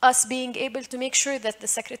us being able to make sure that the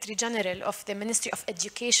Secretary General of the Ministry of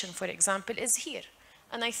Education, for example, is here.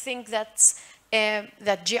 And I think that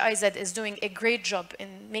GIZ is doing a great job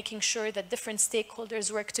in making sure that different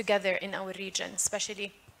stakeholders work together in our region,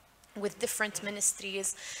 especially with different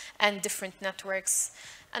ministries and different networks.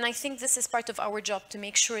 And I think this is part of our job to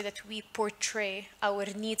make sure that we portray our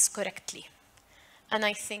needs correctly. And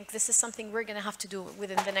I think this is something we're going to have to do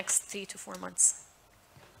within the next 3 to 4 months.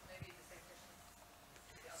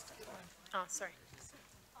 Oh, sorry.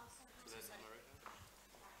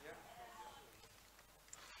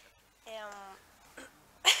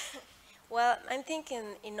 Well, I'm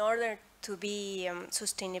thinking in order to be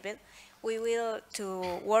sustainable, we will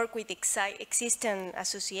to work with existing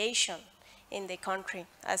associations in the country,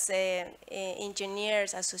 as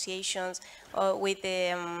engineers associations, with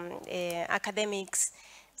academics.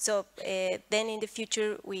 So then in the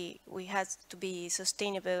future, we have to be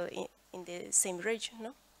sustainable in the same region,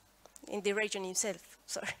 no? In the region itself,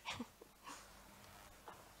 sorry.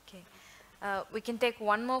 Okay. We can take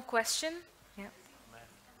one more question. Yeah.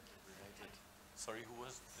 Sorry, who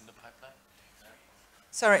was in the pipeline?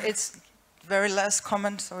 Sorry, it's very last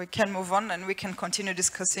comment, so we can move on and we can continue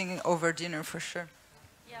discussing over dinner for sure.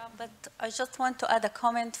 Yeah, but I just want to add a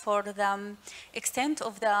comment for the extent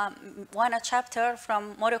of the WANA chapter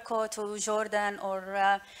from Morocco to Jordan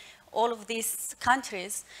or all of these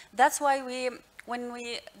countries. That's why when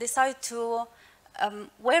we decide to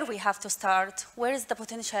where we have to start, where is the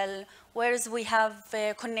potential, where is we have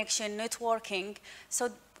connection, networking. So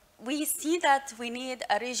we see that we need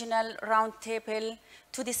a regional roundtable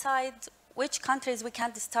to decide which countries we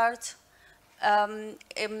can start.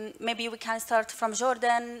 Maybe we can start from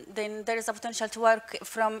Jordan, then there is a potential to work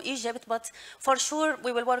from Egypt, but for sure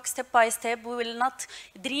we will work step by step. We will not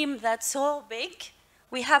dream that so big.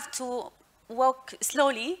 We have to walk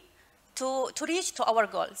slowly to reach to our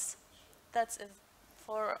goals. That's it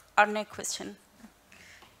for our next question.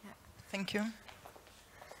 Yeah. Thank you.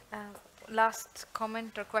 Last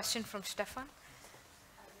comment or question from Stefan.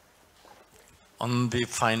 On the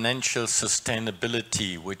financial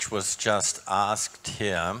sustainability, which was just asked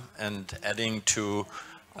here, and adding to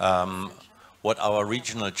what our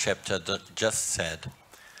regional chapter just said,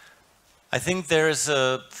 I think there is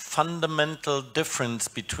a fundamental difference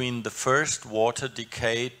between the first water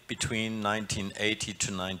decade between 1980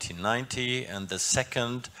 to 1990 and the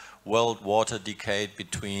second world water decade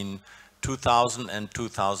between 2000 and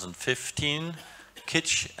 2015.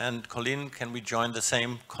 Kitch and Colleen, can we join the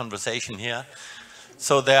same conversation here?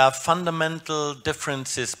 So there are fundamental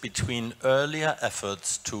differences between earlier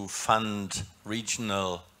efforts to fund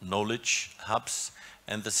regional knowledge hubs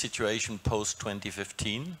and the situation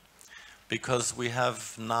post-2015, because we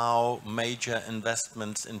have now major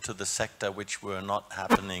investments into the sector which were not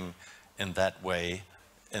happening in that way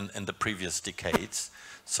in the previous decades.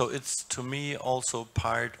 So it's, to me, also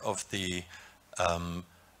part of the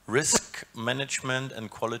risk management and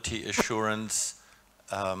quality assurance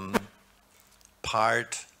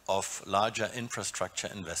part of larger infrastructure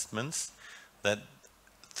investments, that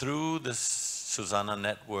through this SuSanA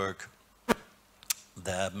network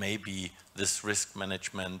there may be this risk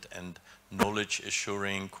management and knowledge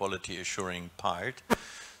assuring, quality assuring part.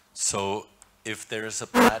 So if there is a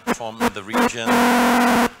platform in the region,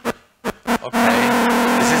 okay,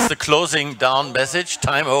 this is the closing down message,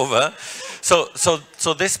 time over. So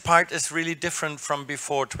this part is really different from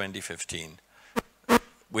before 2015.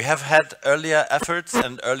 We have had earlier efforts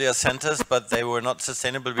and earlier centers, but they were not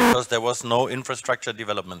sustainable because there was no infrastructure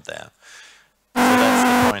development there. So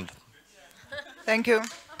that's the point. Thank you.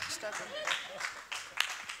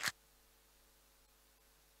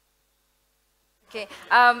 Okay,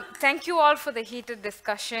 thank you all for the heated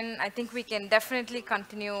discussion. I think we can definitely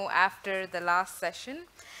continue after the last session.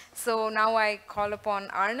 So now I call upon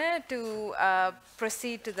Arne to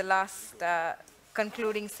proceed to the last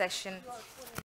concluding session.